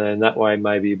 and then that way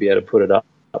maybe you'll be able to put it up.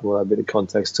 We'll have a bit of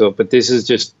context to it. But this is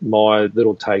just my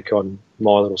little take on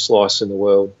my little slice in the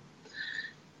world.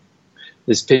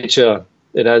 This picture,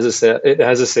 it has a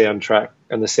soundtrack,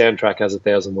 and the soundtrack has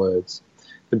 1,000 words.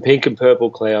 The pink and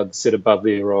purple clouds sit above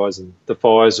the horizon, the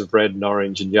fires of red and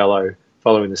orange and yellow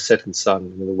following the setting sun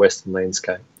into the western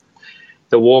landscape.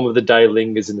 The warmth of the day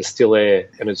lingers in the still air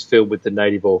and is filled with the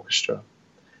native orchestra.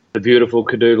 The beautiful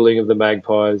cadoodling of the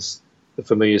magpies, the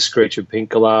familiar screech of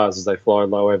pink galahs as they fly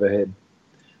low overhead.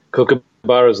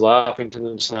 Kookaburras laughing to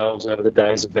themselves over the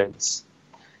day's events.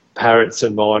 Parrots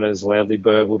and miners loudly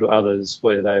burble to others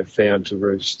where they have found to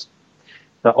roost.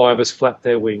 The ibis flap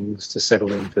their wings to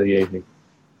settle in for the evening.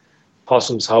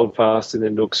 Possums hold fast in their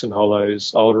nooks and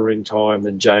hollows, older in time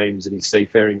than James and his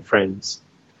seafaring friends.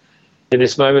 In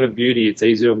this moment of beauty, it's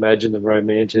easy to imagine the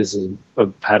romanticism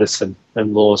of Patterson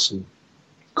and Lawson,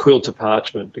 quill to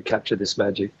parchment to capture this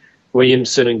magic.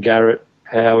 Williamson and Garrett,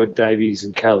 Howard, Davies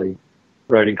and Kelly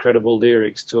wrote incredible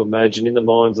lyrics to imagine in the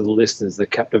minds of the listeners the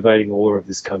captivating awe of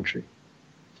this country.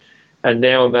 And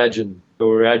now imagine the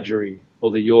Wiradjuri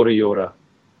or the Yorta Yorta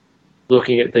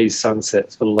looking at these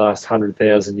sunsets for the last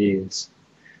 100,000 years,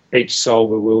 each soul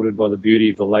bewildered by the beauty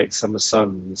of the late summer sun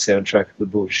and the soundtrack of the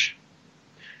bush.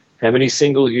 How many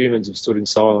single humans have stood in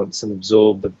silence and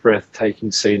absorbed the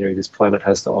breathtaking scenery this planet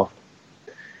has to offer,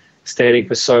 standing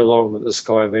for so long that the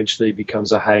sky eventually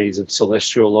becomes a haze of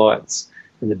celestial lights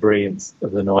and the brilliance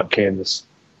of the night canvas.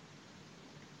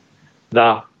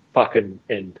 The fucking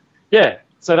end. Yeah,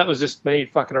 so that was just me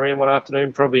fucking around one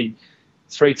afternoon, probably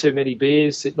 3 too many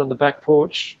beers, sitting on the back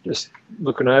porch, just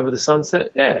looking over the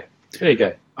sunset. Yeah, there you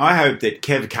go. I hope that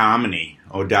Kev Carmody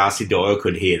or Darcy Doyle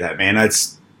could hear that, man.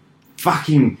 It's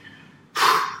fucking...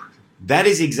 That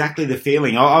is exactly the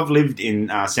feeling. I've lived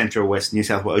in central west New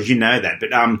South Wales. You know that. But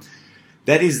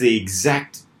that is the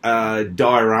exact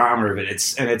diorama of it.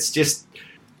 It's just...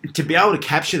 To be able to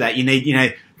capture that, you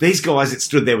need, these guys that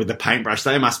stood there with the paintbrush,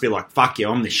 they must be like, fuck yeah,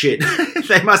 I'm the shit.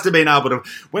 They must have been able to...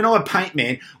 When I paint,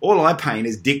 man, all I paint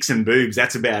is dicks and boobs.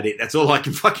 That's about it. That's all I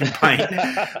can fucking paint.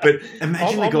 But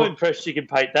imagine I'm impressed you can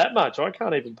paint that much. I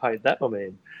can't even paint that, my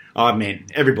man. Oh, man,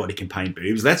 everybody can paint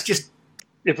boobs. That's just...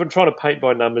 If I'm trying to paint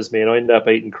by numbers, man, I end up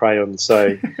eating crayons.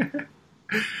 So,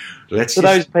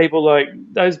 those people like you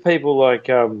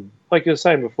were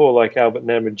saying before, like Albert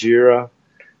Namatjira,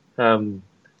 and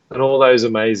all those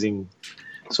amazing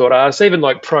sort of artists, even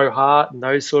like Pro Hart and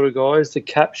those sort of guys, to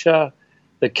capture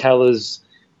the colours.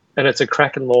 And it's a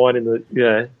cracking line in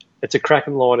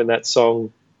that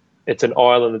song. It's an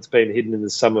island that's been hidden in the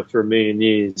summer for 1,000,000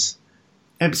 years.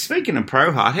 And speaking of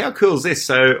Pro Hart, how cool is this?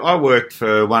 So I worked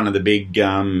for one of the big,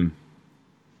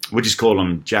 we'll just call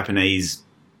them Japanese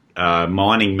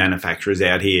mining manufacturers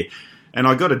out here. And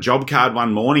I got a job card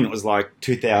one morning. It was like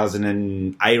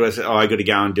 2008. I got to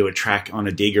go and do a track on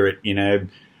a digger at,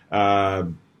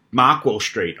 Markwell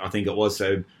Street, I think it was.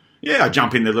 So, yeah, I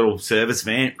jump in the little service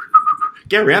van,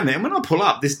 get around there. And when I pull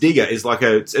up, this digger is like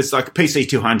it's like a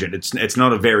PC200. It's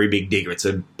not a very big digger. It's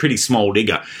a pretty small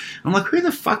digger. I'm like, who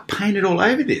the fuck painted all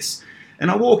over this?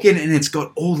 And I walk in and it's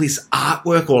got all this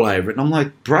artwork all over it. And I'm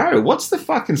like, bro, what's the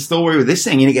fucking story with this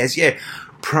thing? And he goes, yeah,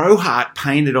 Pro Hart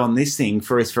painted on this thing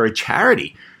for a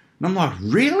charity. And I'm like,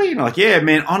 really? And like, yeah,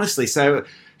 man, honestly. So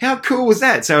how cool was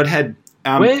that? So it had...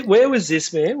 where was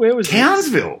this, man? Where was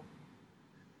Townsville.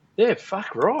 This? Yeah,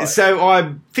 fuck right. So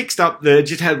I fixed up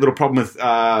just had a little problem with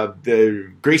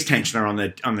the grease tensioner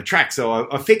on the track. So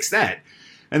I fixed that.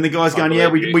 And the guy's going,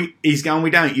 he's going,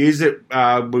 we don't use it.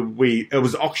 It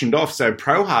was auctioned off. So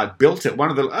ProHard built it.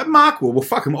 One of the Markwell, well,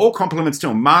 fuck him. All compliments to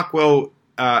him. Markwell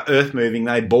Earth Moving,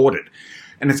 they bought it,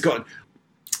 and it's got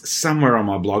somewhere on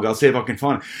my blog. I'll see if I can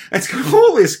find it. It's got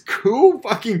all this cool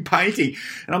fucking painting,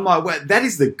 and I'm like, well, that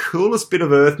is the coolest bit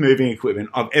of earth moving equipment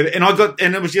I've ever.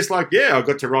 And it was just like, yeah, I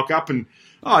got to rock up and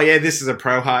this is a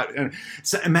ProHard. And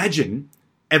so imagine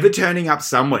ever turning up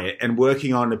somewhere and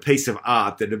working on a piece of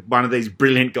art that one of these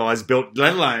brilliant guys built,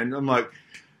 let alone, I'm like,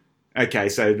 okay,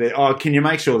 so can you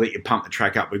make sure that you pump the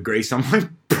track up with grease? I'm like,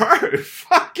 bro,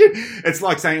 fucking, it's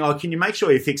like saying, can you make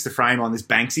sure you fix the frame on this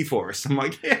Banksy for us? I'm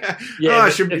like, yeah.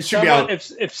 Should be able.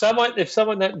 If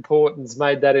someone that important's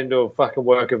made that into a fucking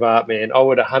work of art, man, I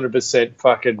would 100%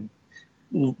 fucking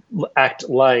act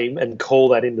lame and call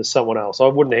that into someone else. I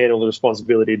wouldn't handle the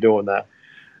responsibility of doing that.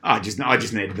 I just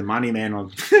needed the money, man. I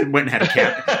went and had a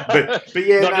count, but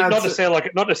yeah, not to sound like a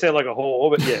whore,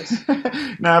 but yes.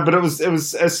 No, but it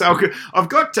was so good. I've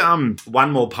got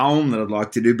one more poem that I'd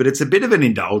like to do, but it's a bit of an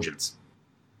indulgence.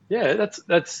 Yeah,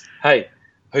 that's. Hey,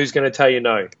 who's going to tell you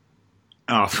no?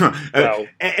 Oh,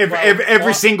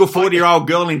 every single 40-year-old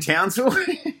girl in Townsville.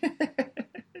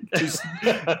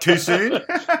 Too soon?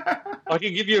 I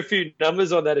can give you a few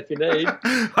numbers on that if you need.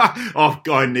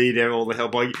 I need all the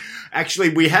help.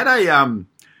 We had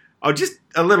just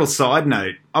a little side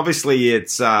note. Obviously,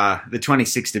 it's the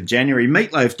 26th of January.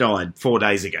 Meatloaf died 4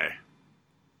 days ago.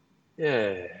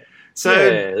 Yeah.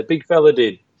 So the big fella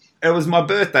did. It was my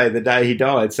birthday the day he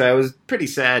died, so it was a pretty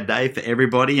sad day for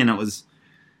everybody, and it was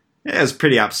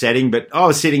pretty upsetting. But I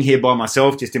was sitting here by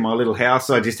myself, just in my little house.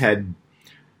 I just had...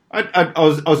 I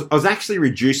was actually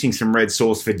reducing some red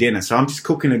sauce for dinner, so I'm just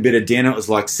cooking a bit of dinner. It was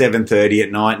like 7:30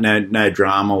 at night, no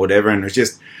drama or whatever, and it was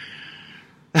just,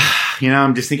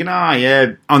 I'm just thinking,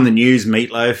 on the news,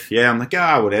 Meatloaf, I'm like,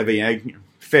 whatever,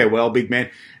 farewell, big man.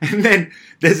 And then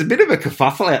there's a bit of a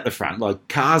kerfuffle out the front, like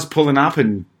cars pulling up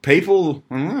and people,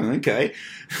 okay.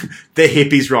 The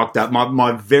hippies rocked up.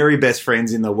 My very best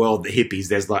friends in the world, the hippies,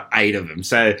 there's like 8 of them,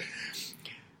 so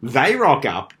they rock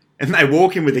up. And they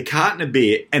walk in with a carton of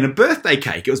beer and a birthday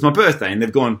cake. It was my birthday. And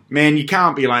they've gone, man, you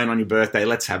can't be alone on your birthday.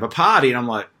 Let's have a party. And I'm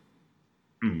like,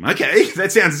 okay,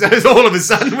 that sounds all of a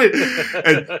sudden.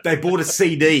 And they bought a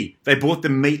CD. They bought the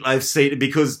Meatloaf CD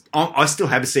because I still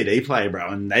have a CD player, bro.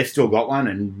 And they've still got one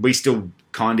and we still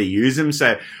kind of use them.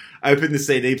 So opened the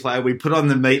CD player. We put on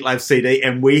the Meatloaf CD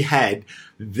and we had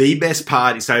the best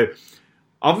party. So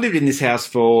I've lived in this house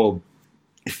for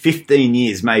 15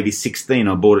 years, maybe 16.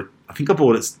 I think I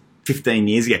bought it 15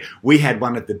 years ago. We had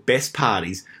one of the best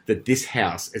parties that this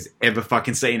house has ever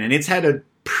fucking seen, and it's had a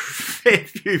fair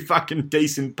few fucking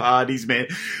decent parties, man.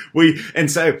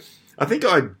 And so I think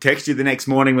I texted you the next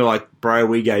morning. We're like, bro,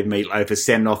 we gave Meatloaf a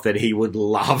send-off that he would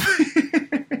love.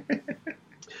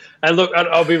 And look,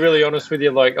 I'll be really honest with you.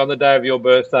 Like on the day of your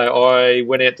birthday, I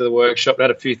went out to the workshop,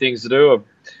 had a few things to do. I'm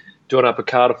doing up a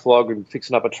Carter flog and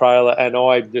fixing up a trailer, and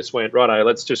I just went, righto,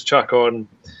 let's just chuck on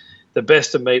the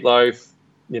best of Meatloaf.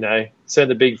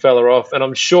 Send the big fella off. And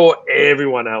I'm sure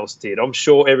everyone else did.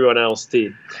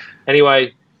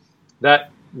 Anyway,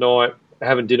 that night,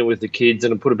 having dinner with the kids,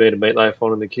 and I put a bit of Meatloaf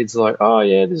on, and the kids are like, oh,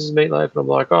 yeah, this is Meatloaf. And I'm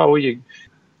like,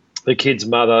 the kid's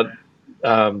mother,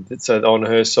 so on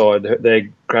her side, their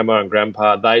grandma and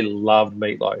grandpa, they loved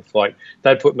Meatloaf. Like,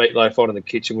 they'd put Meatloaf on in the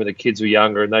kitchen when the kids were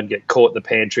younger, and they'd get caught in the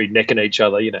pantry necking each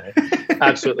other,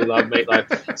 Absolutely love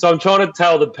Meatloaf. So I'm trying to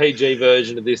tell the PG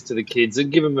version of this to the kids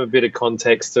and give them a bit of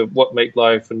context to what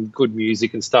Meatloaf and good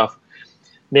music and stuff.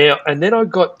 Now, and then I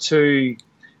got to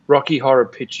Rocky Horror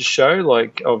Picture Show.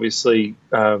 Like, obviously,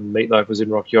 Meatloaf was in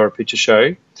Rocky Horror Picture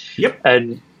Show. Yep.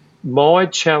 And my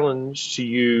challenge to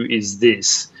you is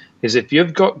this, is if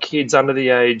you've got kids under the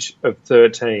age of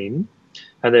 13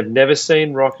 and they've never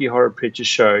seen Rocky Horror Picture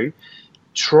Show,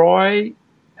 try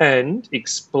and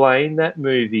explain that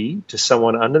movie to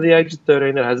someone under the age of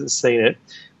 13 that hasn't seen it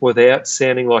without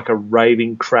sounding like a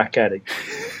raving crack addict.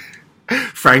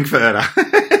 Frankfurter.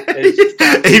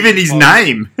 Even his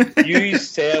name. You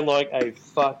sound like a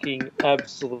fucking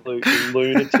absolute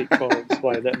lunatic trying to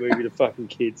explain that movie to fucking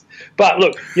kids. But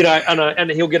look, and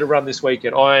he'll get a run this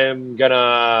weekend.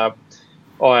 I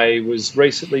was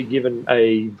recently given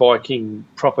a Viking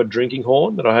proper drinking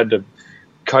horn that I had to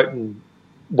coat and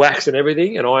wax and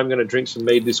everything, and I'm going to drink some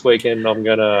mead this weekend, and I'm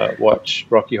going to watch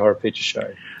Rocky Horror Picture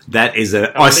Show. That is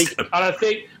I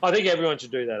think everyone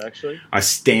should do that. Actually, I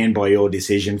stand by your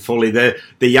decision fully. The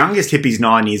youngest hippie's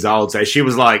 9 years old, so she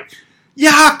was like,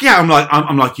 "Yuck, yeah."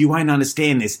 I'm like, you won't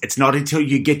understand this. It's not until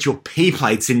you get your P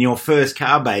plates in your first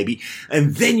car, baby,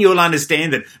 and then you'll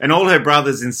understand it. And all her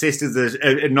brothers and sisters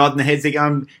are nodding their heads. They're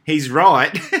going, "He's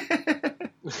right."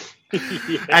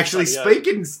 Yeah, Actually, yeah.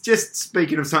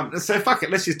 speaking of something, so fuck it.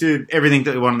 Let's just do everything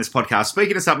that we want on this podcast.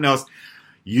 Speaking of something else,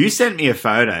 you sent me a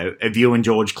photo of you and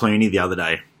George Clooney the other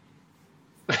day.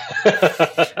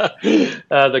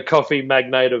 The coffee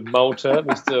magnate of Malta,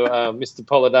 Mr.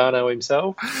 Polidano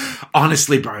himself.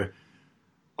 Honestly, bro,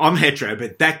 I'm hetero,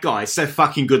 but that guy is so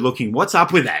fucking good looking. What's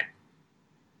up with that?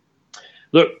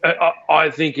 Look, I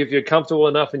think if you're comfortable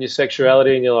enough in your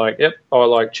sexuality and you're like, yep, I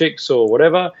like chicks or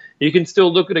whatever, you can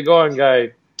still look at a guy and go,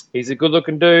 he's a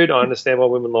good-looking dude. I understand why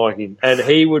women like him. And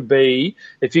he would be,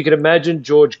 if you could imagine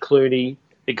George Clooney,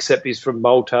 except he's from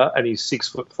Malta and he's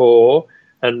 6'4"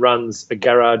 and runs a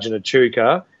garage in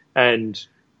Echuca and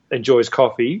enjoys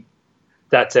coffee,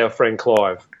 that's our friend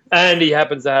Clive. And he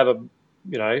happens to have a,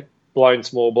 blown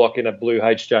small block in a blue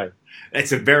HJ.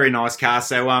 It's a very nice car.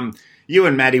 So, you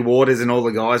and Matty Waters and all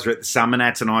the guys were at the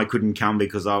Summernats, and I couldn't come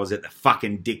because I was at the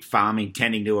fucking Dick Farming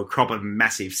tending to a crop of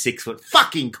massive 6-foot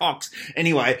fucking cocks.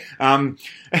 Anyway,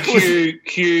 Cue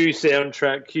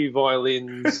soundtrack, cue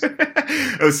violins.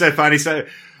 It was so funny. So,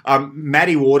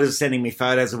 Matty Waters sending me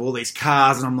photos of all these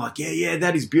cars, and I'm like, yeah,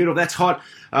 that is beautiful. That's hot.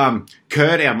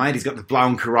 Kurt, our mate, he's got the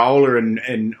blown Corolla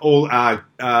and all.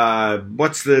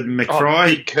 What's the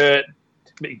McFry? Big Kurt.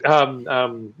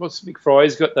 What's McFry?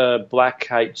 He's got the black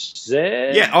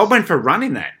HZ. Yeah, I went for a run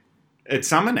in that at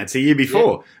Summernats a year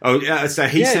before. Yeah. So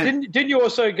he said, didn't you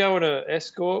also go on an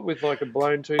Escort with like a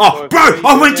blown 253? Oh, bro,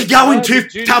 I went to go in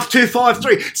tough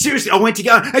 253. Seriously, I went to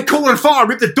go and call on fire,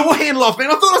 ripped the door handle off, man.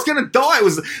 I thought I was going to die. It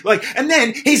was like, and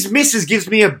then his missus gives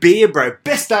me a beer, bro.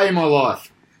 Best day of my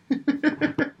life.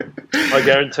 I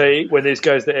guarantee when this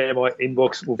goes to air, my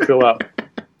inbox will fill up.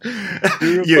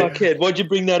 You're a fuckhead. Why'd you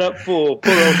bring that up for?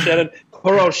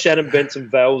 Poor old Shannon bent some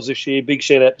valves this year. Big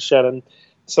shout out to Shannon.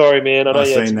 Sorry, man. I know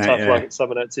you had some tough luck at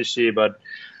Summernats this year, but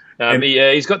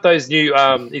he's got those new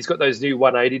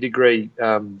 180 degree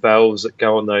valves that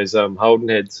go on those Holden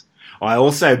heads. I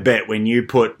also bet when you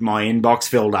put my inbox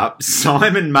filled up,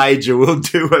 Simon Major will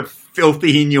do a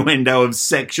filthy innuendo of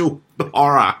sexual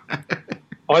horror.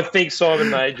 I think Simon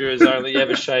Major has only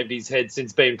ever shaved his head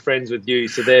since being friends with you,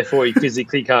 so therefore he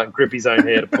physically can't grip his own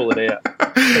hair to pull it out.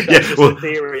 But that's just a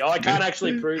theory. I can't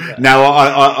actually prove that. No,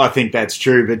 I think that's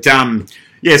true. But,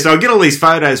 so I get all these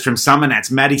photos from Summernats.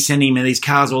 Matty sending me these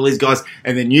cars, all these guys,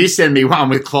 and then you send me one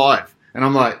with Clive. And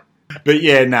I'm like, but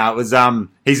yeah, no, it was,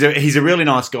 he's a really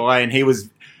nice guy, and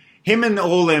him and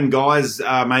all them guys,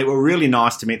 mate, were really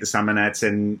nice to me at the Summernats,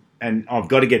 and I've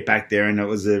got to get back there, and it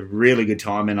was a really good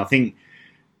time, and I think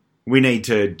we need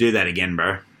to do that again,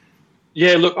 bro.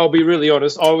 Yeah, look, I'll be really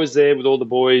honest. I was there with all the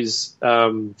boys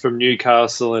from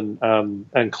Newcastle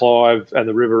and Clive and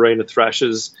the Riverina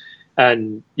Thrashers.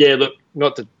 And, yeah, look,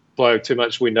 not to blow too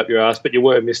much wind up your ass, but you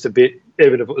were missed a bit,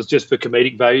 even if it was just for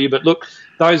comedic value. But, look,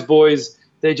 those boys,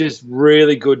 they're just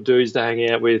really good dudes to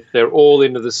hang out with. They're all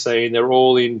into the scene. They're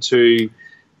all into,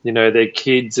 their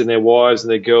kids and their wives and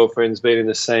their girlfriends being in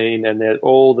the scene. And they're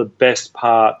all the best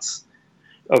parts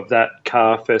of that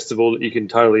car festival that you can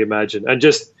totally imagine, and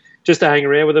just to hang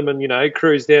around with them and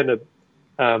cruise down to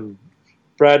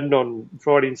Braddon on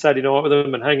Friday and Saturday night with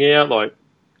them and hang out, like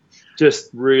just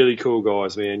really cool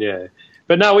guys, man. Yeah,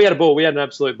 but no, we had a ball. We had an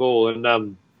absolute ball,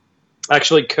 and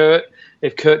actually, Kurt,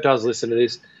 if Kurt does listen to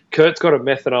this, Kurt's got a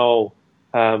methanol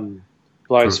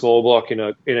blown small block in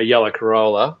a yellow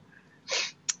Corolla,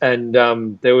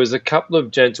 and there was a couple of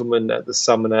gentlemen at the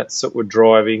Summernats that were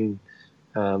driving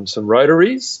some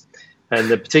rotaries, and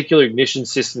the particular ignition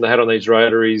system they had on these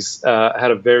rotaries had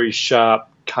a very sharp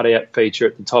cutout feature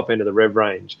at the top end of the rev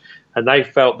range, and they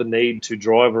felt the need to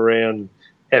drive around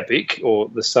Epic or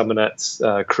the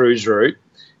Summernats cruise route,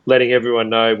 letting everyone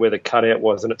know where the cutout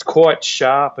was, and it's quite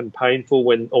sharp and painful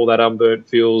when all that unburnt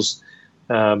fuel's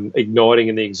igniting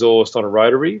in the exhaust on a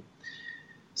rotary.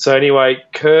 So anyway,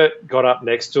 Kurt got up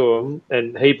next to him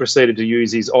and he proceeded to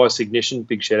use his ICE ignition,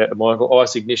 big shout out to Michael,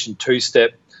 ICE ignition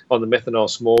two-step on the methanol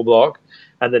small block.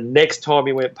 And the next time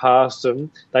he went past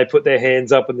them, they put their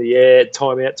hands up in the air,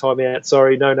 time out,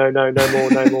 sorry, no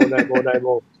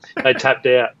more. They tapped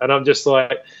out. And I'm just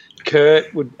like,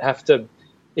 Kurt would have to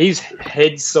his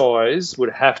head size would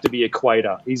have to be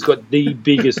equator. He's got the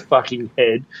biggest fucking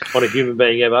head on a human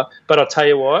being ever. But I'll tell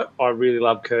you what, I really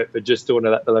love Kurt for just doing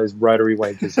that to those rotary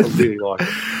wankers. I really like it.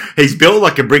 He's built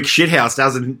like a brick shithouse.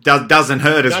 Doesn't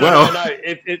hurt as well. No.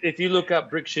 If you look up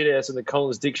brick shithouse in the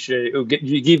Collins Dictionary, it'll give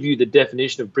you the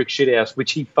definition of brick shithouse,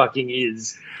 which he fucking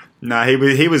is. No,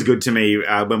 he was good to me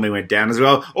when we went down as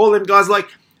well. All them guys, like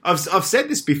I've said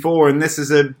this before, and this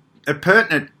is a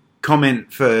pertinent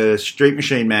comment for Street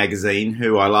Machine magazine,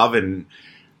 who I love, and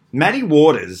Matty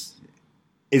Waters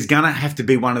is gonna have to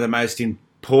be one of the most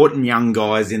important young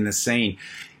guys in the scene,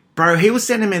 bro. He was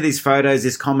sending me these photos,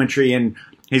 this commentary, and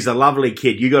he's a lovely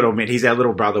kid. You got to admit, he's our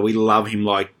little brother. We love him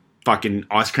like fucking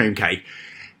ice cream cake,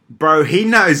 bro. He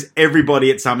knows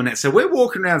everybody at Summernats. So we're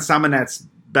walking around Summernats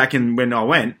back in when I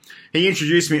went. He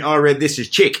introduced me. I read this as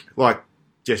Chick, like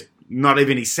just. Not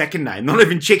even his second name, not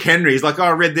even Chick Henry. He's like, oh, I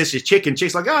read this as Chick, and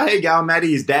Chick's like, oh, here you go,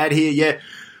 Matty, his dad here, yeah.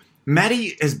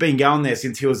 Matty has been going there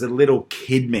since he was a little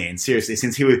kid, man, seriously,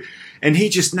 and he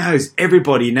just knows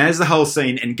everybody, he knows the whole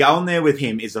scene, and going there with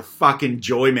him is a fucking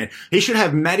joy, man. He should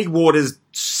have Matty Waters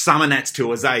Summernats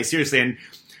tours, seriously, and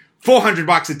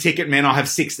 $400 a ticket, man, I'll have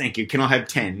 6, thank you. Can I have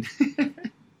 10?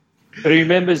 But he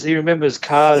remembers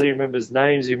cars, he remembers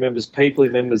names, he remembers people, he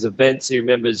remembers events, he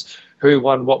remembers who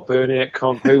won what burnout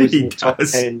comp, who was in the top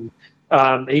 10.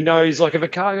 He knows, like, if a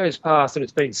car goes past and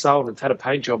it's been sold and it's had a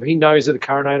paint job, he knows who the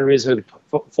current owner is, who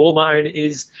the former owner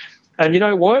is. And you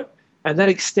know what? And that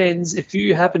extends, if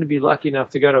you happen to be lucky enough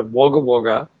to go to Wagga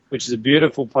Wagga, which is a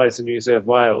beautiful place in New South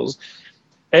Wales,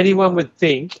 anyone would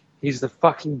think he's the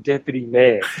fucking deputy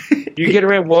mayor. You get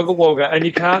around Wagga Wagga and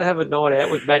you can't have a night out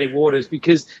with Matty Waters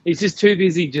because he's just too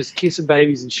busy just kissing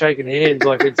babies and shaking hands.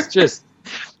 Like, it's just...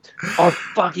 I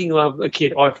fucking love the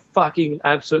kid. I fucking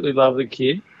absolutely love the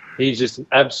kid. He's just an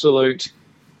absolute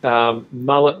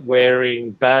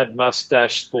mullet-wearing, bad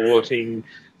mustache sporting,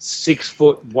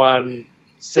 6'1",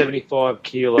 75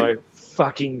 kilo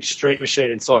fucking Street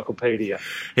Machine encyclopedia.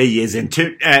 He is. And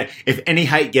if any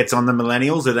hate gets on the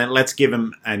millennials, then let's give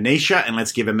him Anisha and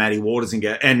let's give him Matty Waters and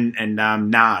go and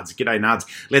Nards. G'day Nards.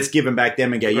 Let's give him back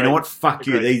them and go. You know what? Fuck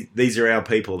you. These are our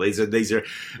people. These are.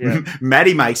 Yeah.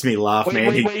 Matty makes me laugh,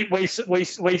 man.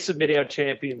 We submit our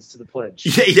champions to the pledge.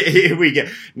 Yeah, here we go.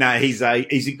 No, he's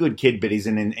a good kid, but he's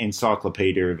an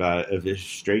encyclopedia of the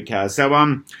street cars.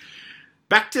 So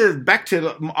Back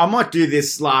to. I might do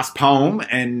this last poem,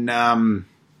 and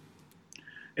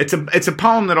it's a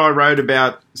poem that I wrote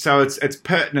about. So it's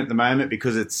pertinent at the moment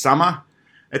because it's summer.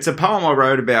 It's a poem I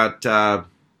wrote about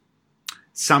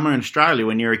summer in Australia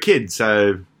when you're a kid.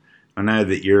 So I know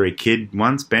that you're a kid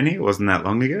once, Benny. It wasn't that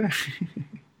long ago.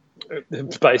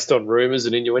 Based on rumours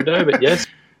and innuendo, but yes.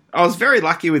 I was very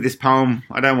lucky with this poem.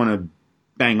 I don't want to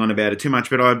bang on about it too much,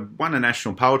 but I won a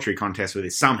national poetry contest with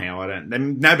it somehow.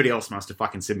 Nobody else must have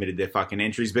fucking submitted their fucking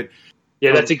entries, but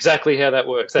yeah, that's exactly how that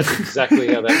works. That's exactly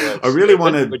how that works. I really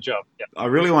want to. Good job. Yep. I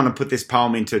really want to put this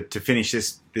poem in to finish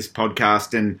this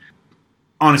podcast. And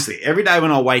honestly, every day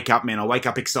when I wake up, man, I wake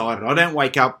up excited. I don't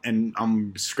wake up and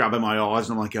I'm scrubbing my eyes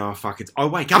and I'm like, oh fuck it. I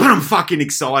wake up and I'm fucking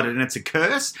excited, and it's a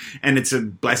curse and it's a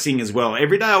blessing as well.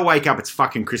 Every day I wake up, it's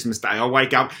fucking Christmas Day. I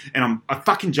wake up and I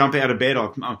fucking jump out of bed.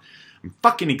 I'm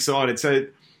fucking excited. So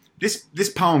this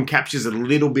poem captures a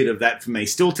little bit of that for me.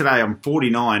 Still today, I'm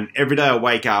 49. Every day I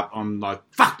wake up, I'm like,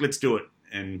 fuck, let's do it.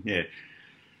 And yeah.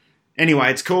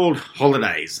 Anyway, it's called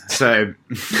Holidays. So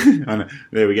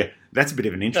there we go. That's a bit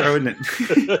of an intro, isn't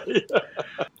it?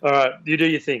 All right, you do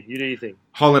your thing.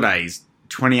 Holidays,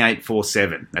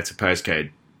 2847. That's a postcode.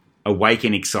 Awake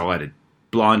and excited.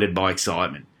 Blinded by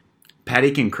excitement.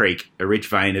 Paddock and Creek, a rich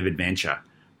vein of adventure.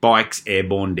 Bikes,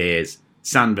 airborne dares.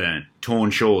 Sunburn,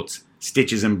 torn shorts,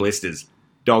 stitches and blisters,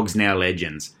 dogs now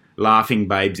legends, laughing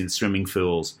babes in swimming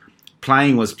pools.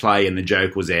 Playing was play and the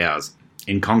joke was ours.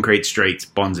 In concrete streets,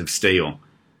 bonds of steel.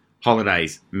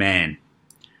 Holidays, man.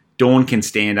 Dawn can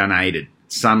stand unaided.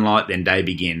 Sunlight, then day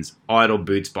begins. Idle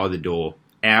boots by the door.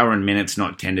 Hour and minutes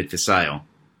not tended for sale.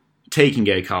 Tea can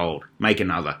go cold. Make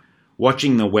another.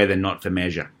 Watching the weather not for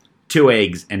measure. 2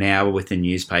 eggs, an hour with the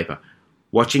newspaper.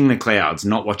 Watching the clouds,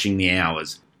 not watching the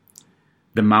hours.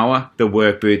 The mower, the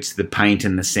work boots, the paint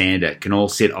and the sander can all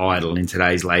sit idle in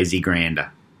today's lazy grandeur.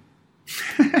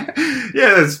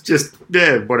 Yeah, it's just,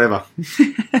 whatever.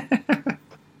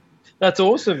 That's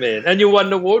awesome, man. And you won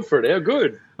an award for it. How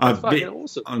good. That's fucking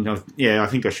awesome. I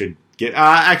think I should get...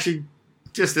 actually,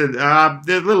 just the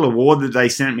little award that they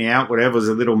sent me out, whatever, was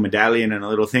a little medallion and a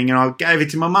little thing, and I gave it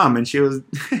to my mum, and she was...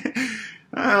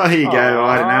 oh, here you go.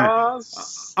 I don't know.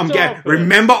 I'm going, it.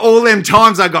 remember all them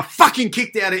times I got fucking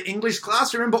kicked out of English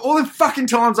class? Remember all them fucking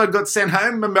times I got sent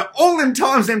home? Remember all them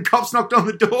times them cops knocked on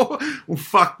the door? Well,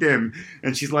 fuck them.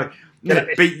 And she's like, no,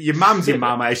 but your mum's your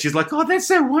mum, eh? She's like, oh, that's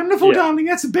so wonderful, darling.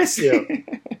 That's the best thing.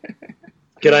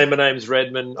 G'day, my name's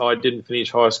Redmond. I didn't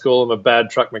finish high school. I'm a bad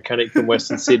truck mechanic from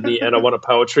Western Sydney, and I won a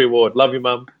poetry award. Love you,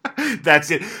 Mum. That's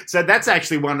it. So that's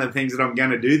actually one of the things that I'm going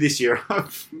to do this year. I'm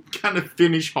going to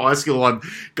finish high school.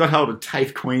 I've got hold of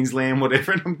TAFE Queensland,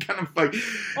 whatever, and I'm going to like.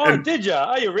 Oh, did you?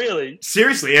 Are you really?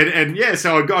 Seriously, and yeah.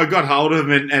 So I got hold of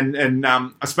them, and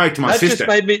I spoke to my sister.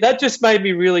 That just made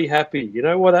me really happy. You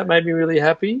know why that made me really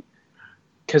happy?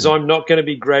 Because I'm not going to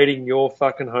be grading your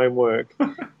fucking homework.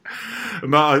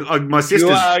 My sister.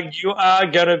 You are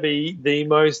going to be the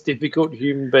most difficult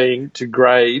human being to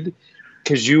grade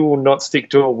because you will not stick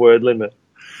to a word limit.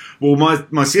 Well,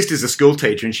 my sister's a school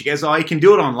teacher, and she goes, "Oh, you can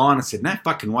do it online." I said, "No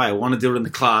fucking way! I want to do it in the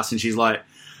class." And she's like,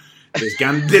 "There's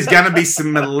going to be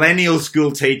some millennial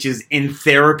school teachers in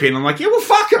therapy," and I'm like, "Yeah, well,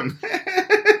 fuck them."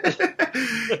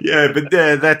 Yeah, but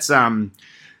that's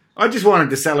I just wanted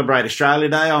to celebrate Australia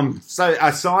Day.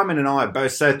 Simon and I are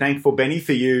both so thankful, Benny,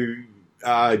 for you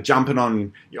jumping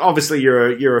on. Obviously,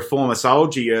 you're a former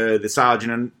soldier. You're the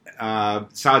sergeant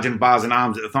of bars and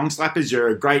arms at the Thong Slappers. You're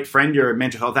a great friend. You're a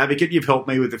mental health advocate. You've helped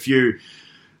me with a few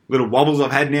little wobbles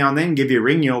I've had now and then. Give you a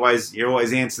ring. You always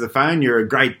answer the phone. You're a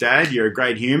great dad. You're a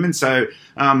great human. So,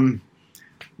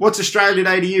 what's Australia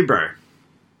Day to you, bro?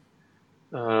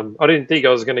 I didn't think I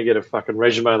was going to get a fucking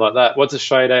resume like that. What's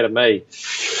Australia Day to me?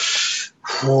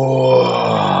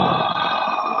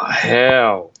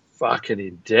 How fucking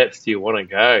in depth do you want to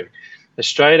go?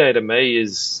 Australia Day to me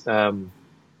is, I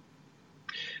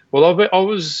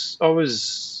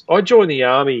joined the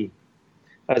army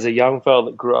as a young fella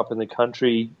that grew up in the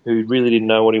country who really didn't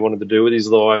know what he wanted to do with his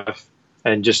life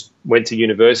and just went to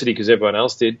university because everyone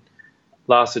else did.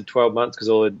 Lasted 12 months because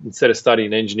instead of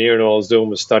studying engineering, all I was doing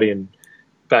was studying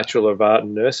Bachelor of Art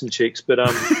and nursing chicks, but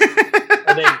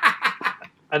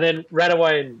and then ran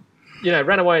away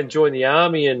and joined the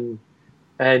army and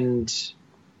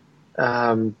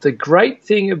the great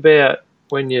thing about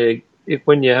when you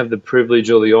have the privilege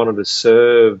or the honour to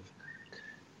serve,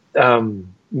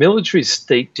 military is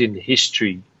steeped in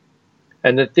history,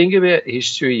 and the thing about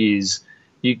history is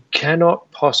you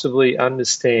cannot possibly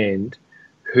understand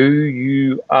who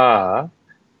you are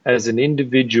as an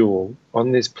individual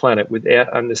on this planet without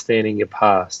understanding your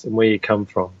past and where you come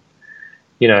from.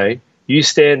 You know, you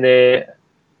stand there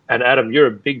and Adam, you're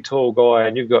a big tall guy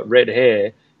and you've got red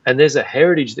hair and there's a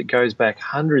heritage that goes back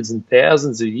hundreds and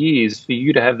thousands of years for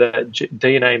you to have that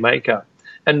DNA makeup.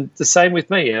 And the same with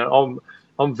me. I'm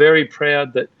very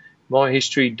proud that my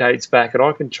history dates back, and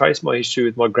I can trace my history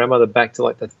with my grandmother back to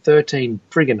like the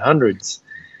 1300s.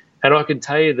 And I can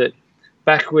tell you that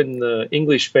back when the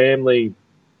English family,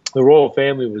 the royal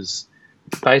family, was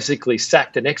basically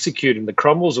sacked and executed and the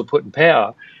Cromwells were put in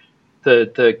power,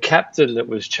 the captain that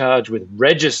was charged with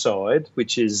regicide,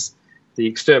 which is the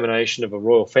extermination of a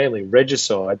royal family,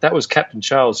 regicide, that was Captain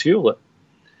Charles Hewlett.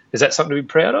 Is that something to be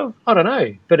proud of? I don't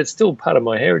know, but it's still part of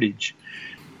my heritage.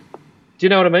 Do you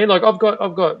know what I mean? Like I've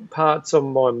got parts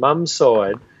on my mum's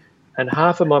side, and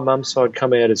half of my mum's side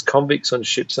come out as convicts on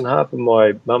ships, and half of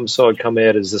my mum's side come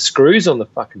out as the screws on the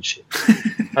fucking ship.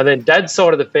 And then dad's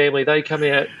side of the family, they come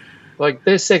out like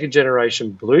they're second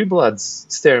generation blue bloods,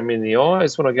 staring me in the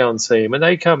eyes when I go and see them, and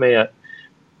they come out,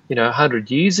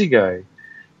 100 years ago.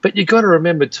 But you got to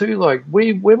remember too, like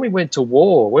when we went to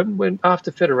war, when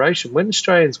after Federation, when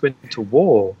Australians went to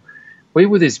war, we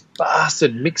were this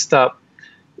bastard mixed up,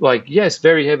 like yes,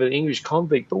 very heavily English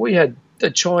convict, but we had the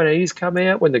Chinese come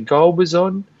out when the gold was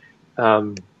on,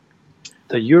 the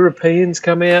Europeans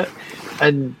come out,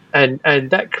 and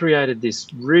that created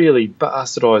this really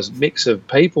bastardized mix of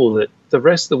people that the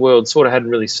rest of the world sort of hadn't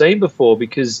really seen before,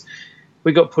 because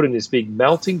we got put in this big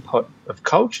melting pot of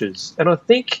cultures. And I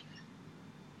think,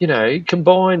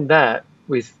 combine that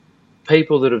with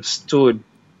people that have stood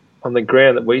on the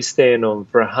ground that we stand on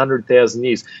for 100,000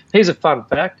 years. Here's a fun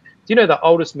fact. Do you know the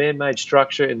oldest man-made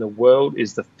structure in the world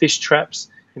is the fish traps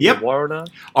in the Warriner?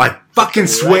 I fucking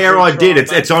swear I did.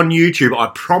 It's on YouTube. I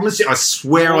promise you. I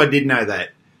swear I did know that.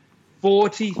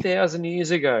 40,000 years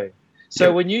ago.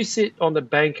 So when you sit on the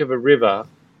bank of a river,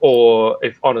 or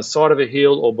if on a side of a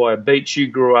hill or by a beach you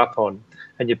grew up on,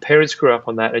 and your parents grew up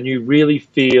on that, and you really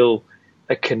feel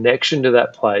a connection to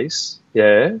that place,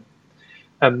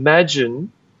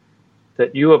 imagine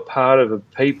that you are part of a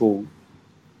people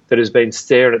that has been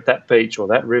staring at that beach or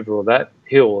that river or that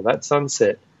hill or that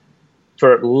sunset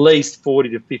for at least 40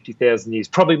 to 50,000 years,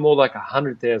 probably more like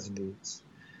 100,000 years.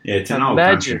 Yeah, it's an old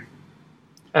country.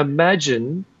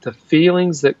 imagine the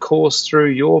feelings that course through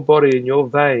your body and your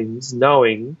veins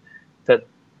knowing that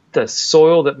the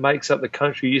soil that makes up the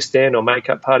country you stand on make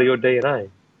up part of your DNA.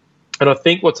 And I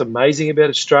think what's amazing about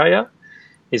Australia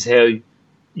is how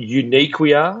unique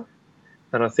we are.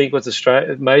 And I think what's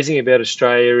amazing about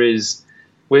Australia is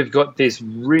we've got this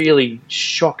really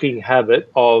shocking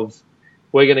habit of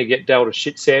we're going to get dealt a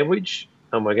shit sandwich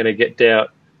and we're going to get dealt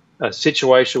a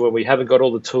situation where we haven't got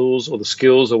all the tools or the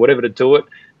skills or whatever to do it.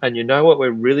 And you know what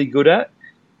we're really good at?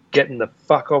 Getting the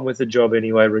fuck on with the job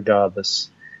anyway, regardless.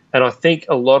 And I think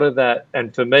a lot of that,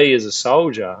 and for me as a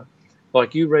soldier,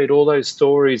 like you read all those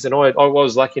stories, and I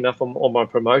was lucky enough on my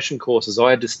promotion courses, I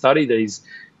had to study these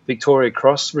Victoria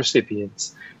Cross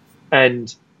recipients.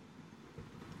 And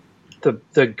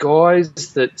the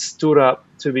guys that stood up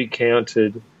to be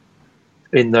counted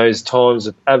in those times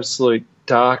of absolute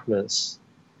darkness,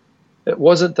 it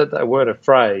wasn't that they weren't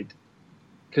afraid,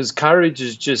 because courage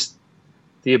is just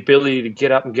the ability to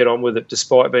get up and get on with it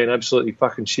despite being absolutely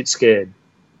fucking shit scared.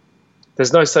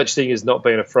 There's no such thing as not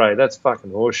being afraid. That's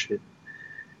fucking horseshit.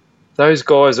 Those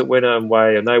guys that went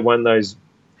away and they won those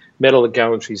Medal of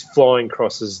Gallantries, Flying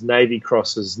Crosses, Navy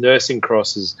Crosses, Nursing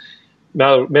Crosses,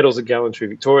 Medals of Gallantry,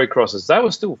 Victoria Crosses, they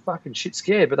were still fucking shit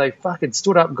scared, but they fucking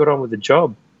stood up and got on with the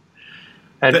job.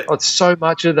 And so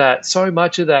much of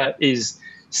that is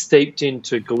steeped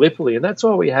into Gallipoli, and that's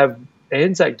why we have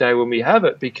Anzac Day when we have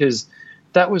it, because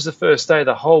that was the first day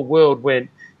the whole world went,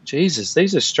 Jesus,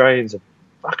 these Australians are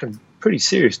fucking pretty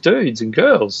serious dudes and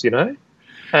girls, you know?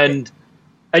 And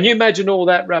you imagine all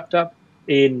that wrapped up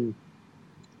in,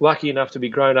 lucky enough to be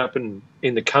grown up in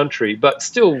the country, but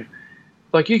still,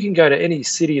 like, you can go to any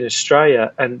city in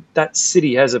Australia and that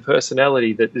city has a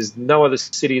personality that there's no other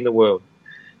city in the world.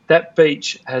 That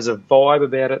beach has a vibe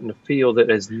about it and a feel that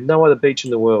there's no other beach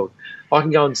in the world. I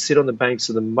can go and sit on the banks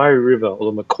of the Murray River or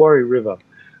the Macquarie River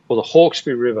or the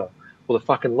Hawkesbury River or the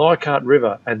fucking Leichhardt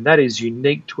River, and that is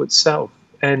unique to itself.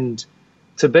 And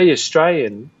to be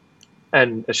Australian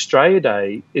and Australia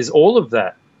Day is all of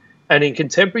that. And in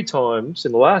contemporary times,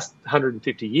 in the last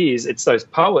 150 years, it's those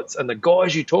poets and the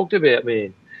guys you talked about,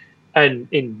 man. And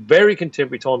in very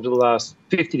contemporary times of the last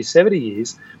 50 to 70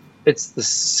 years, it's the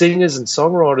singers and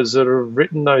songwriters that have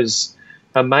written those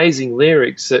amazing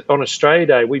lyrics that on Australia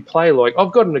Day we play. Like,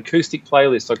 I've got an acoustic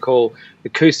playlist I call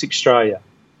Acoustic Australia,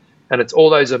 and it's all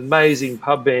those amazing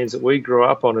pub bands that we grew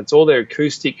up on. It's all their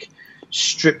acoustic,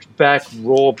 stripped back,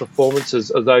 raw performances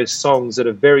of those songs that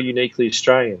are very uniquely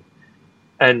Australian.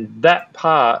 And that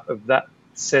part of that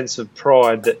sense of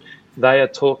pride that they are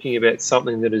talking about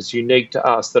something that is unique to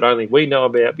us that only we know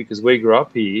about because we grew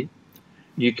up here,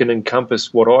 you can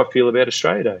encompass what I feel about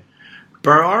Australia Day.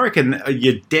 Bro, I reckon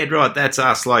you're dead right. That's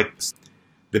us. Like,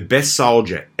 the best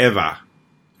soldier ever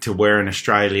to wear an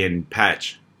Australian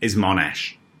patch is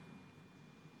Monash.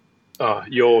 Oh,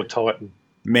 you're Titan.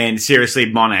 Man, seriously,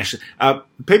 Monash.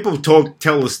 People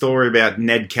tell the story about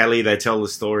Ned Kelly. They tell the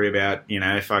story about,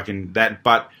 fucking that.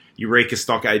 But Eureka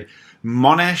Stockade.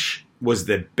 Monash was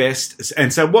the best.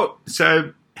 And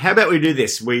so how about we do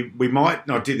this? We might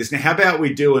not do this now. How about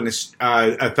we do a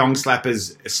Thong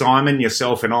Slappers, Simon,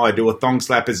 yourself, and I do a Thong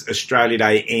Slappers Australia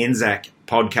Day Anzac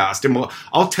podcast, and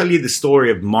I'll tell you the story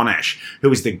of Monash, who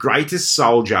was the greatest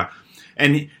soldier,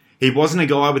 and he wasn't a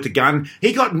guy with a gun.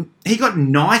 He got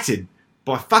knighted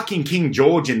by fucking King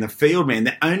George in the field, man.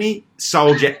 The only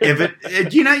soldier ever.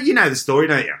 You know the story,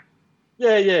 don't you?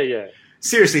 Yeah.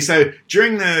 Seriously, so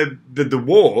during the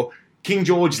war, King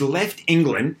George left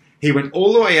England. He went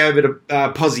all the way over to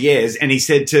Pozieres, and he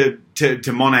said to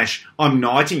Monash, "I'm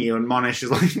knighting you." And Monash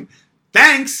is like,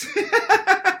 "Thanks."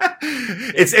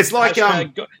 It's like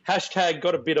hashtag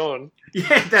got a bit on.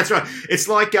 Yeah, that's right. It's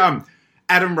like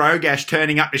Adam Rogash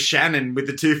turning up to Shannon with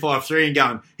the 253 and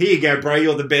going, "Here you go, bro.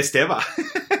 You're the best ever,"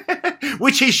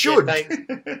 which he should.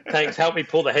 Yeah, thanks. Help me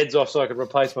pull the heads off so I can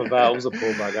replace my valves, a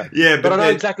poor bugger. Yeah, but I know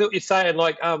exactly what you're saying.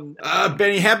 Like,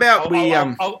 Benny, how about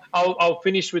I'll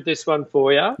finish with this one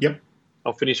for you. Yep.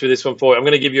 I'll finish with this one for you. I'm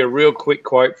going to give you a real quick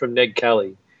quote from Ned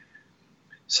Kelly.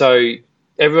 So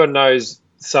everyone knows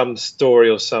some story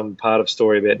or some part of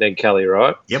story about Ned Kelly,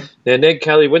 right? Yep. Now, Ned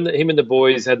Kelly, when him and the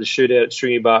boys had the shootout at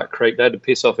Stringy Bark Creek, they had to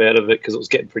piss off out of it because it was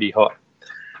getting pretty hot.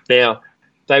 Now,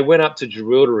 they went up to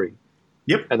Jerilderie.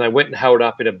 Yep. And they went and held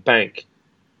up in a bank.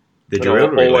 The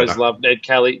Jerilderie I always loved Ned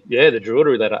Kelly. Yeah, the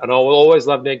Jerilderie letter. And I will always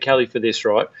love Ned Kelly for this,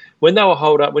 right? When they were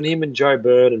held up, when him and Joe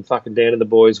Byrne and fucking Dan and the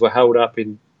boys were held up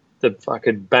in the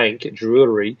fucking bank at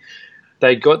Jerilderie,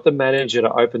 they got the manager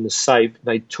to open the safe.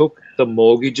 They took the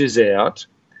mortgages out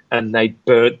and they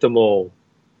burnt them all.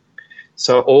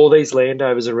 So all these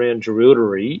landowners around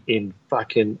Jerilderie in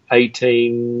fucking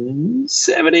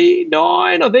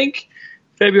 1879, I think,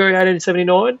 February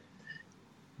 1879,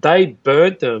 they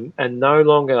burnt them, and no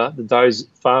longer did those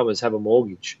farmers have a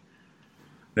mortgage.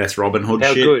 That's Robin Hood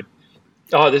How shit. good.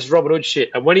 Oh, this is Robin Hood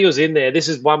shit. And when he was in there, this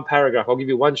is one paragraph. I'll give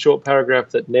you one short paragraph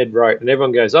that Ned wrote, and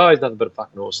everyone goes, oh, he's nothing but a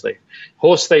fucking horse thief.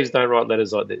 Horse thieves don't write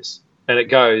letters like this. And it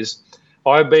goes,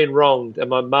 I've been wronged, and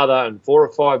my mother and 4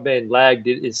 or 5 men lagged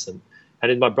innocent,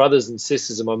 and in my brothers and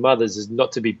sisters and my mother's is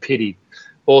not to be pitied.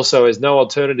 Also, as no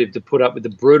alternative to put up with the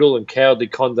brutal and cowardly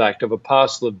conduct of a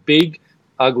parcel of big,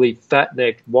 ugly,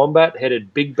 fat-necked,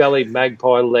 wombat-headed, big-bellied,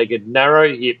 magpie-legged,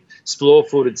 narrow-hipped,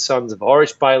 splore-footed sons of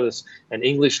Irish bailiffs and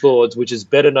English lords, which is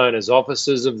better known as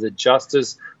officers of the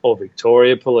Justice or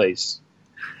Victoria Police.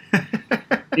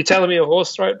 You telling me a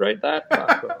horse throat read that?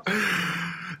 Fuck off.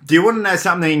 Do you want to know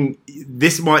something?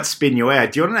 This might spin you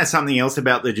out. Do you want to know something else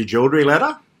about the Jerilderie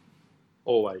letter?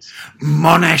 Always.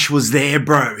 Monash was there,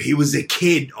 bro. He was a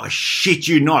kid. I shit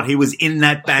you not. He was in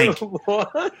that bank.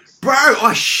 What? Bro,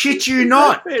 I shit you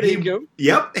not.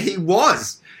 Yep, he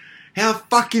was. How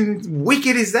fucking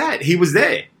wicked is that? He was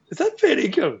there. Is that fair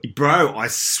income? Bro, I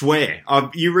swear.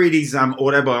 You read his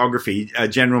autobiography,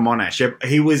 General Monash.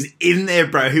 He was in there,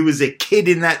 bro. He was a kid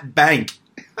in that bank.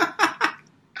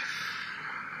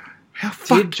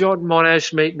 Did John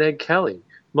Monash meet Ned Kelly?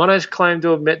 Monash claimed to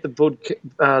have met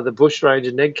the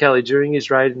bushranger Ned Kelly during his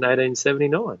raid in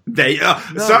 1879.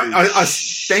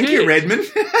 Thank you, Redmond.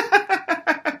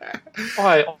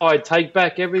 I take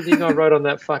back everything I wrote on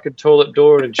that fucking toilet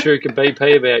door and Chuka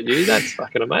BP about you. That's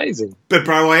fucking amazing. But,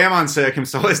 bro, I am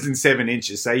uncircumcised in 7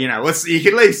 inches, so, you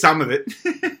can leave some of it.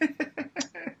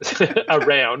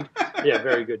 Around. Yeah,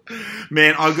 very good.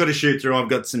 Man, I've got to shoot through. I've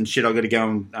got some shit. I've got to go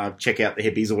and check out the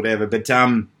hippies or whatever. But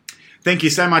thank you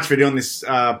so much for doing this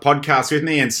podcast with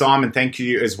me. And Simon, thank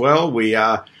you as well.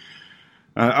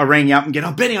 I rang you up and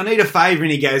go, Benny, I need a favour.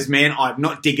 And he goes, man, I'm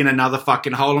not digging another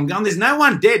fucking hole. I'm going, there's no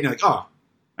one dead. And you're like, oh,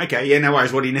 okay, yeah, no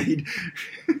worries. What do you need?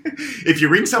 If you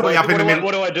ring somebody up in the middle...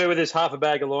 What do I do with this half a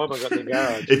bag of lime I've got in the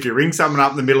garage? If you ring someone up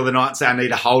in the middle of the night and say, I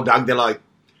need a hole dug, they're like,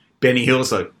 Benny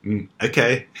Hill's like,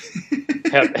 okay.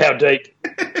 How deep?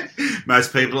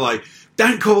 Most people are like,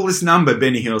 don't call this number.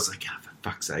 Benny Hill's like, oh, for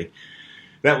fuck's sake.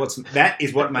 That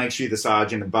is what makes you the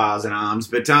sergeant of bars and arms.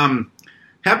 But how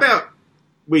about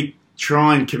we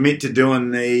try and commit to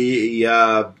doing the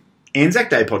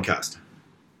Anzac Day podcast?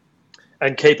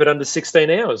 And keep it under 16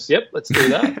 hours. Yep, let's do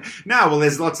that. No, well,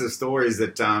 there's lots of stories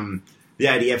that the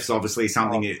ADF's obviously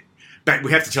something... But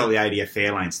we have to tell the ADF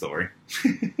Fairlane story.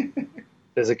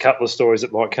 There's a couple of stories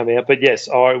that might come out. But, yes,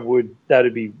 I would.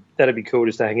 That'd be cool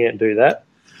just to hang out and do that.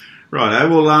 Righto,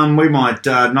 well, we might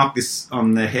knock this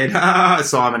on the head.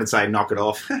 Simon would say, knock it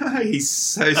off. He's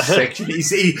so sexual.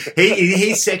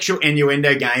 His sexual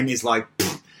innuendo game is like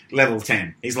level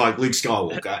 10. He's like Luke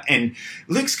Skywalker. And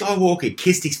Luke Skywalker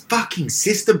kissed his fucking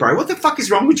sister, bro. What the fuck is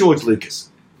wrong with George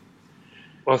Lucas?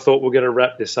 I thought we were going to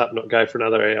wrap this up, not go for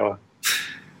another hour.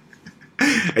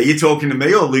 Are you talking to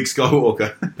me or Luke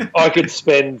Skywalker? I could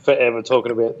spend forever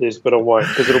talking about this, but I won't,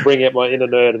 because it'll bring out my inner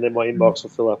nerd and then my inbox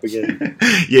will fill up again.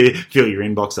 Yeah, fill your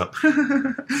inbox up.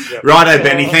 Yep. Righto,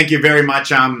 Benny. Thank you very much.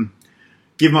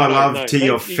 Give my love to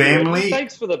your family.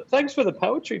 Thanks for the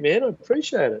poetry, man. I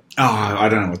appreciate it. Oh, I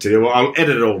don't know what to do. Well, I'll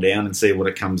edit it all down and see what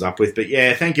it comes up with. But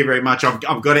yeah, thank you very much.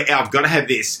 I've got to have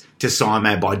this to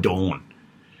Simo by dawn.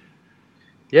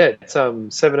 Yeah, it's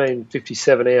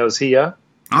 17:57 hours here.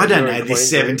 I don't know this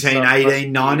 17, 18,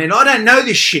 19. I don't know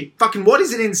this shit. Fucking what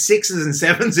is it in 6s and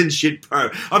 7s and shit, bro?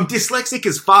 I'm dyslexic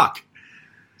as fuck.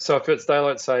 So if it's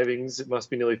daylight savings, it must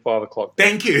be nearly 5 o'clock.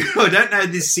 Thank you. I don't know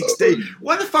this 16.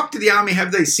 Why the fuck do the Army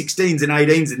have these 16s and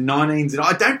 18s and 19s? And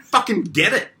I don't fucking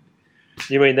get it.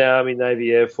 You mean the Army,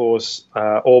 Navy, Air Force,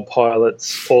 all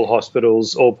pilots, all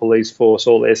hospitals, all police force,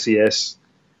 all SES?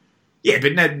 Yeah,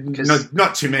 but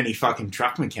not too many fucking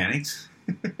truck mechanics.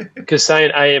 Because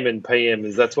saying AM and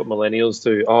PM that's what millennials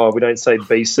do. Oh, we don't say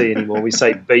BC anymore. We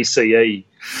say BCE.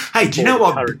 Hey, do you know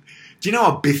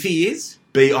what Biffy is?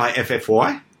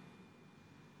 BIFFY?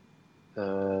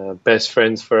 Best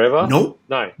friends forever? Nope.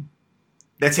 No.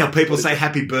 That's how people say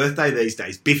happy birthday these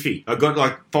days. Biffy. I got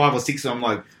like 5 or 6 and I'm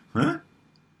like, huh?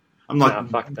 I'm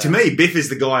like, to me, Biff is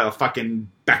the guy of fucking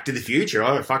Back to the Future.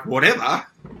 Oh, fuck, whatever.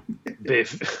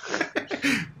 Biff.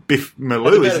 Biff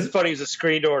Malou, isn't it? As funny as a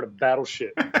screen door at a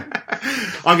battleship.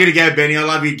 I'm going to go, Benny. I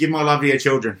love you. Give my love to your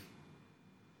children.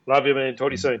 Love you, man. Talk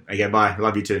to you soon. Okay, bye.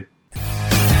 Love you too.